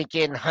be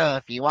thinking,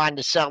 if you wanted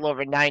to sell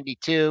over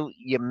 92,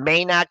 you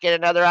may not get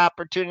another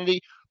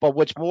opportunity. But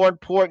what's more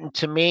important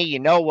to me, you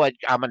know what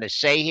I'm going to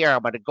say here?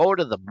 I'm going to go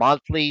to the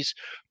monthlies.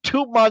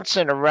 2 months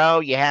in a row,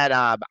 you had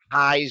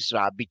highs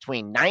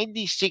between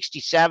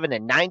 90.67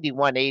 and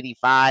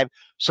 91.85.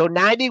 So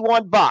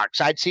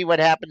 $91. I'd see what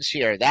happens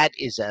here. That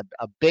is a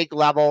big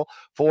level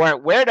for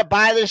it. Where to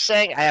buy this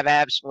thing, I have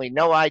absolutely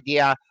no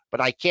idea,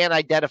 but I can't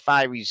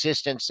identify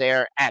resistance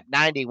there at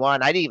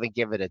 91. I'd even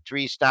give it a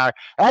 3-star.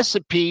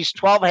 S&P's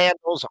 12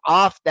 handles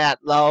off that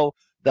low.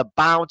 The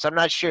bounce, I'm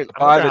not sure.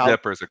 The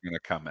dippers are going to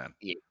come in.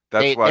 Yeah.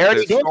 That's why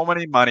there's so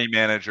many money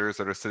managers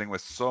that are sitting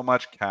with so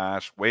much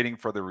cash waiting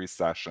for the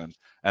recession,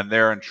 and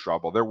they're in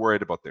trouble. They're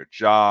worried about their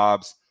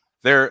jobs.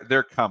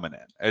 They're coming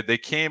in. They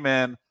came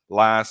in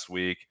last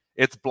week.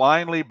 It's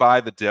blindly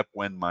buy the dip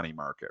win money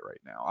market right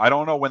now. I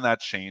don't know when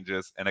that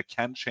changes, and it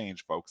can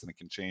change, folks, and it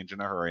can change in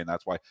a hurry. And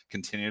that's why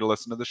continue to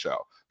listen to the show,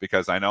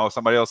 because I know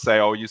somebody will say,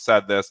 "Oh, you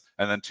said this,"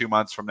 and then 2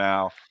 months from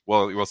now,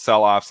 we'll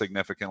sell off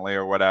significantly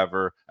or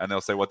whatever, and they'll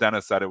say, "Well,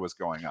 Dennis said it was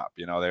going up."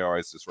 You know, they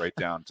always just write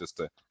down just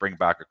to bring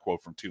back a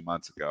quote from 2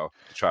 months ago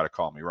to try to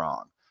call me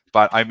wrong.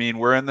 But I mean,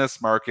 we're in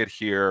this market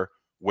here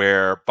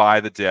where buy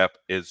the dip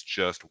is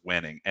just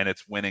winning, and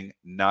it's winning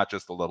not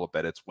just a little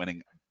bit; it's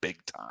winning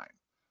big time.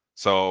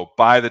 So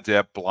buy the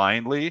dip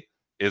blindly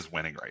is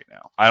winning right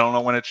now. I don't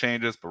know when it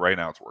changes, but right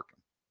now it's working.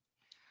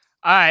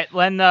 All right.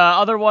 Then the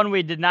other one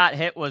we did not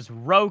hit was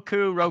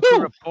Roku. Roku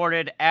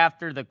reported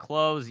after the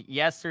close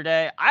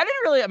yesterday. I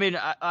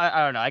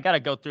don't know. I got to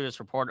go through this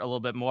report a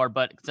little bit more,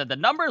 but said the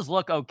numbers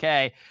look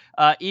okay.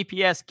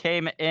 EPS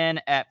came in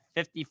at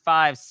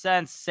 55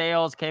 cents.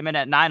 Sales came in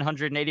at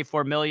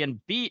 984 million,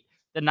 beat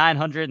the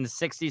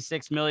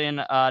 $966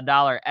 million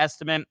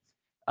estimate.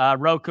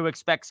 Roku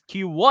expects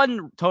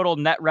Q1 total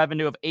net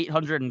revenue of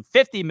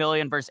 $850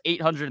 million versus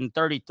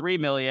 $833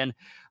 million.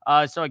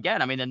 So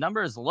again, I mean, the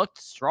numbers looked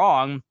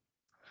strong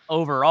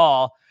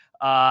overall.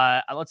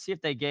 Let's see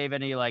if they gave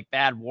any like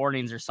bad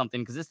warnings or something,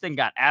 because this thing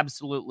got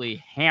absolutely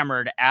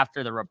hammered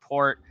after the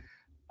report.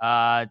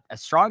 A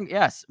strong,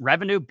 yes,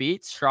 revenue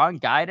beat, strong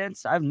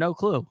guidance. I have no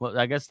clue. Well,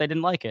 I guess they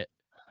didn't like it.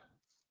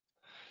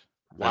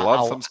 They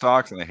love some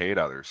stocks and they hate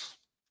others.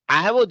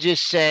 I will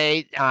just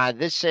say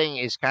this thing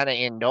is kind of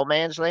in no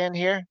man's land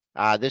here.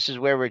 This is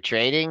where we're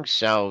trading.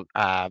 So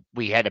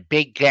we had a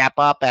big gap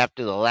up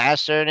after the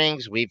last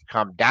earnings. We've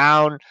come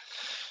down.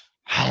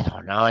 I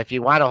don't know. If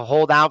you want to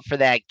hold out for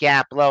that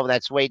gap low,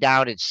 that's way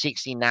down at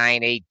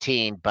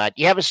 69.18. But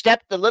you have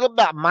a little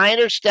bit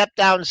minor step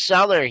down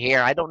seller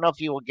here. I don't know if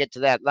you will get to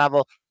that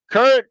level.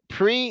 Current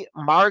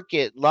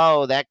pre-market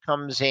low, that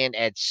comes in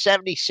at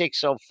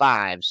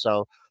 76.05.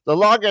 So the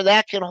longer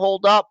that can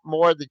hold up,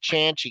 more the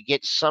chance you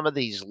get some of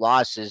these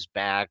losses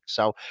back.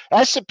 So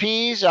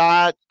S&P's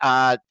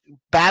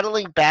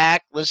battling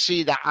back. Let's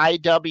see the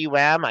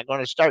IWM. I'm going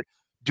to start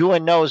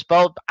doing those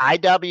both.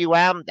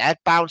 IWM, that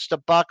bounced a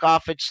buck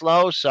off its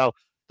low. So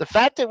the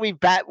fact that we've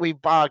got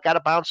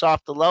to bounce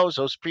off the lows,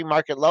 those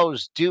pre-market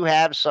lows, do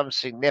have some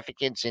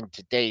significance in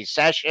today's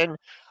session.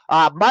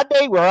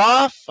 Monday, we're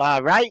off,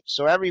 right?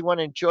 So everyone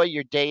enjoy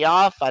your day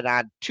off. And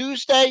on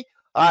Tuesday,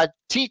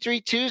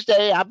 T3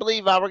 Tuesday, I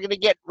believe we're going to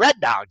get Red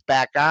Dog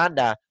back on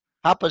to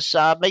help us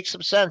make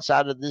some sense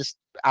out of this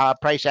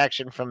price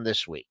action from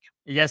this week.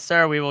 Yes,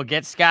 sir. We will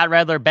get Scott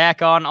Redler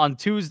back on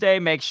Tuesday.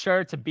 Make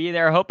sure to be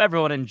there. Hope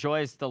everyone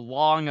enjoys the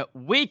long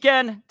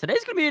weekend.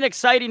 Today's going to be an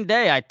exciting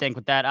day, I think,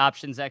 with that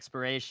options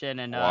expiration.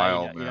 And,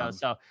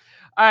 so, all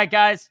right,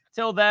 guys,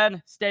 till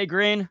then, stay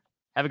green.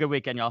 Have a good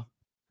weekend, y'all.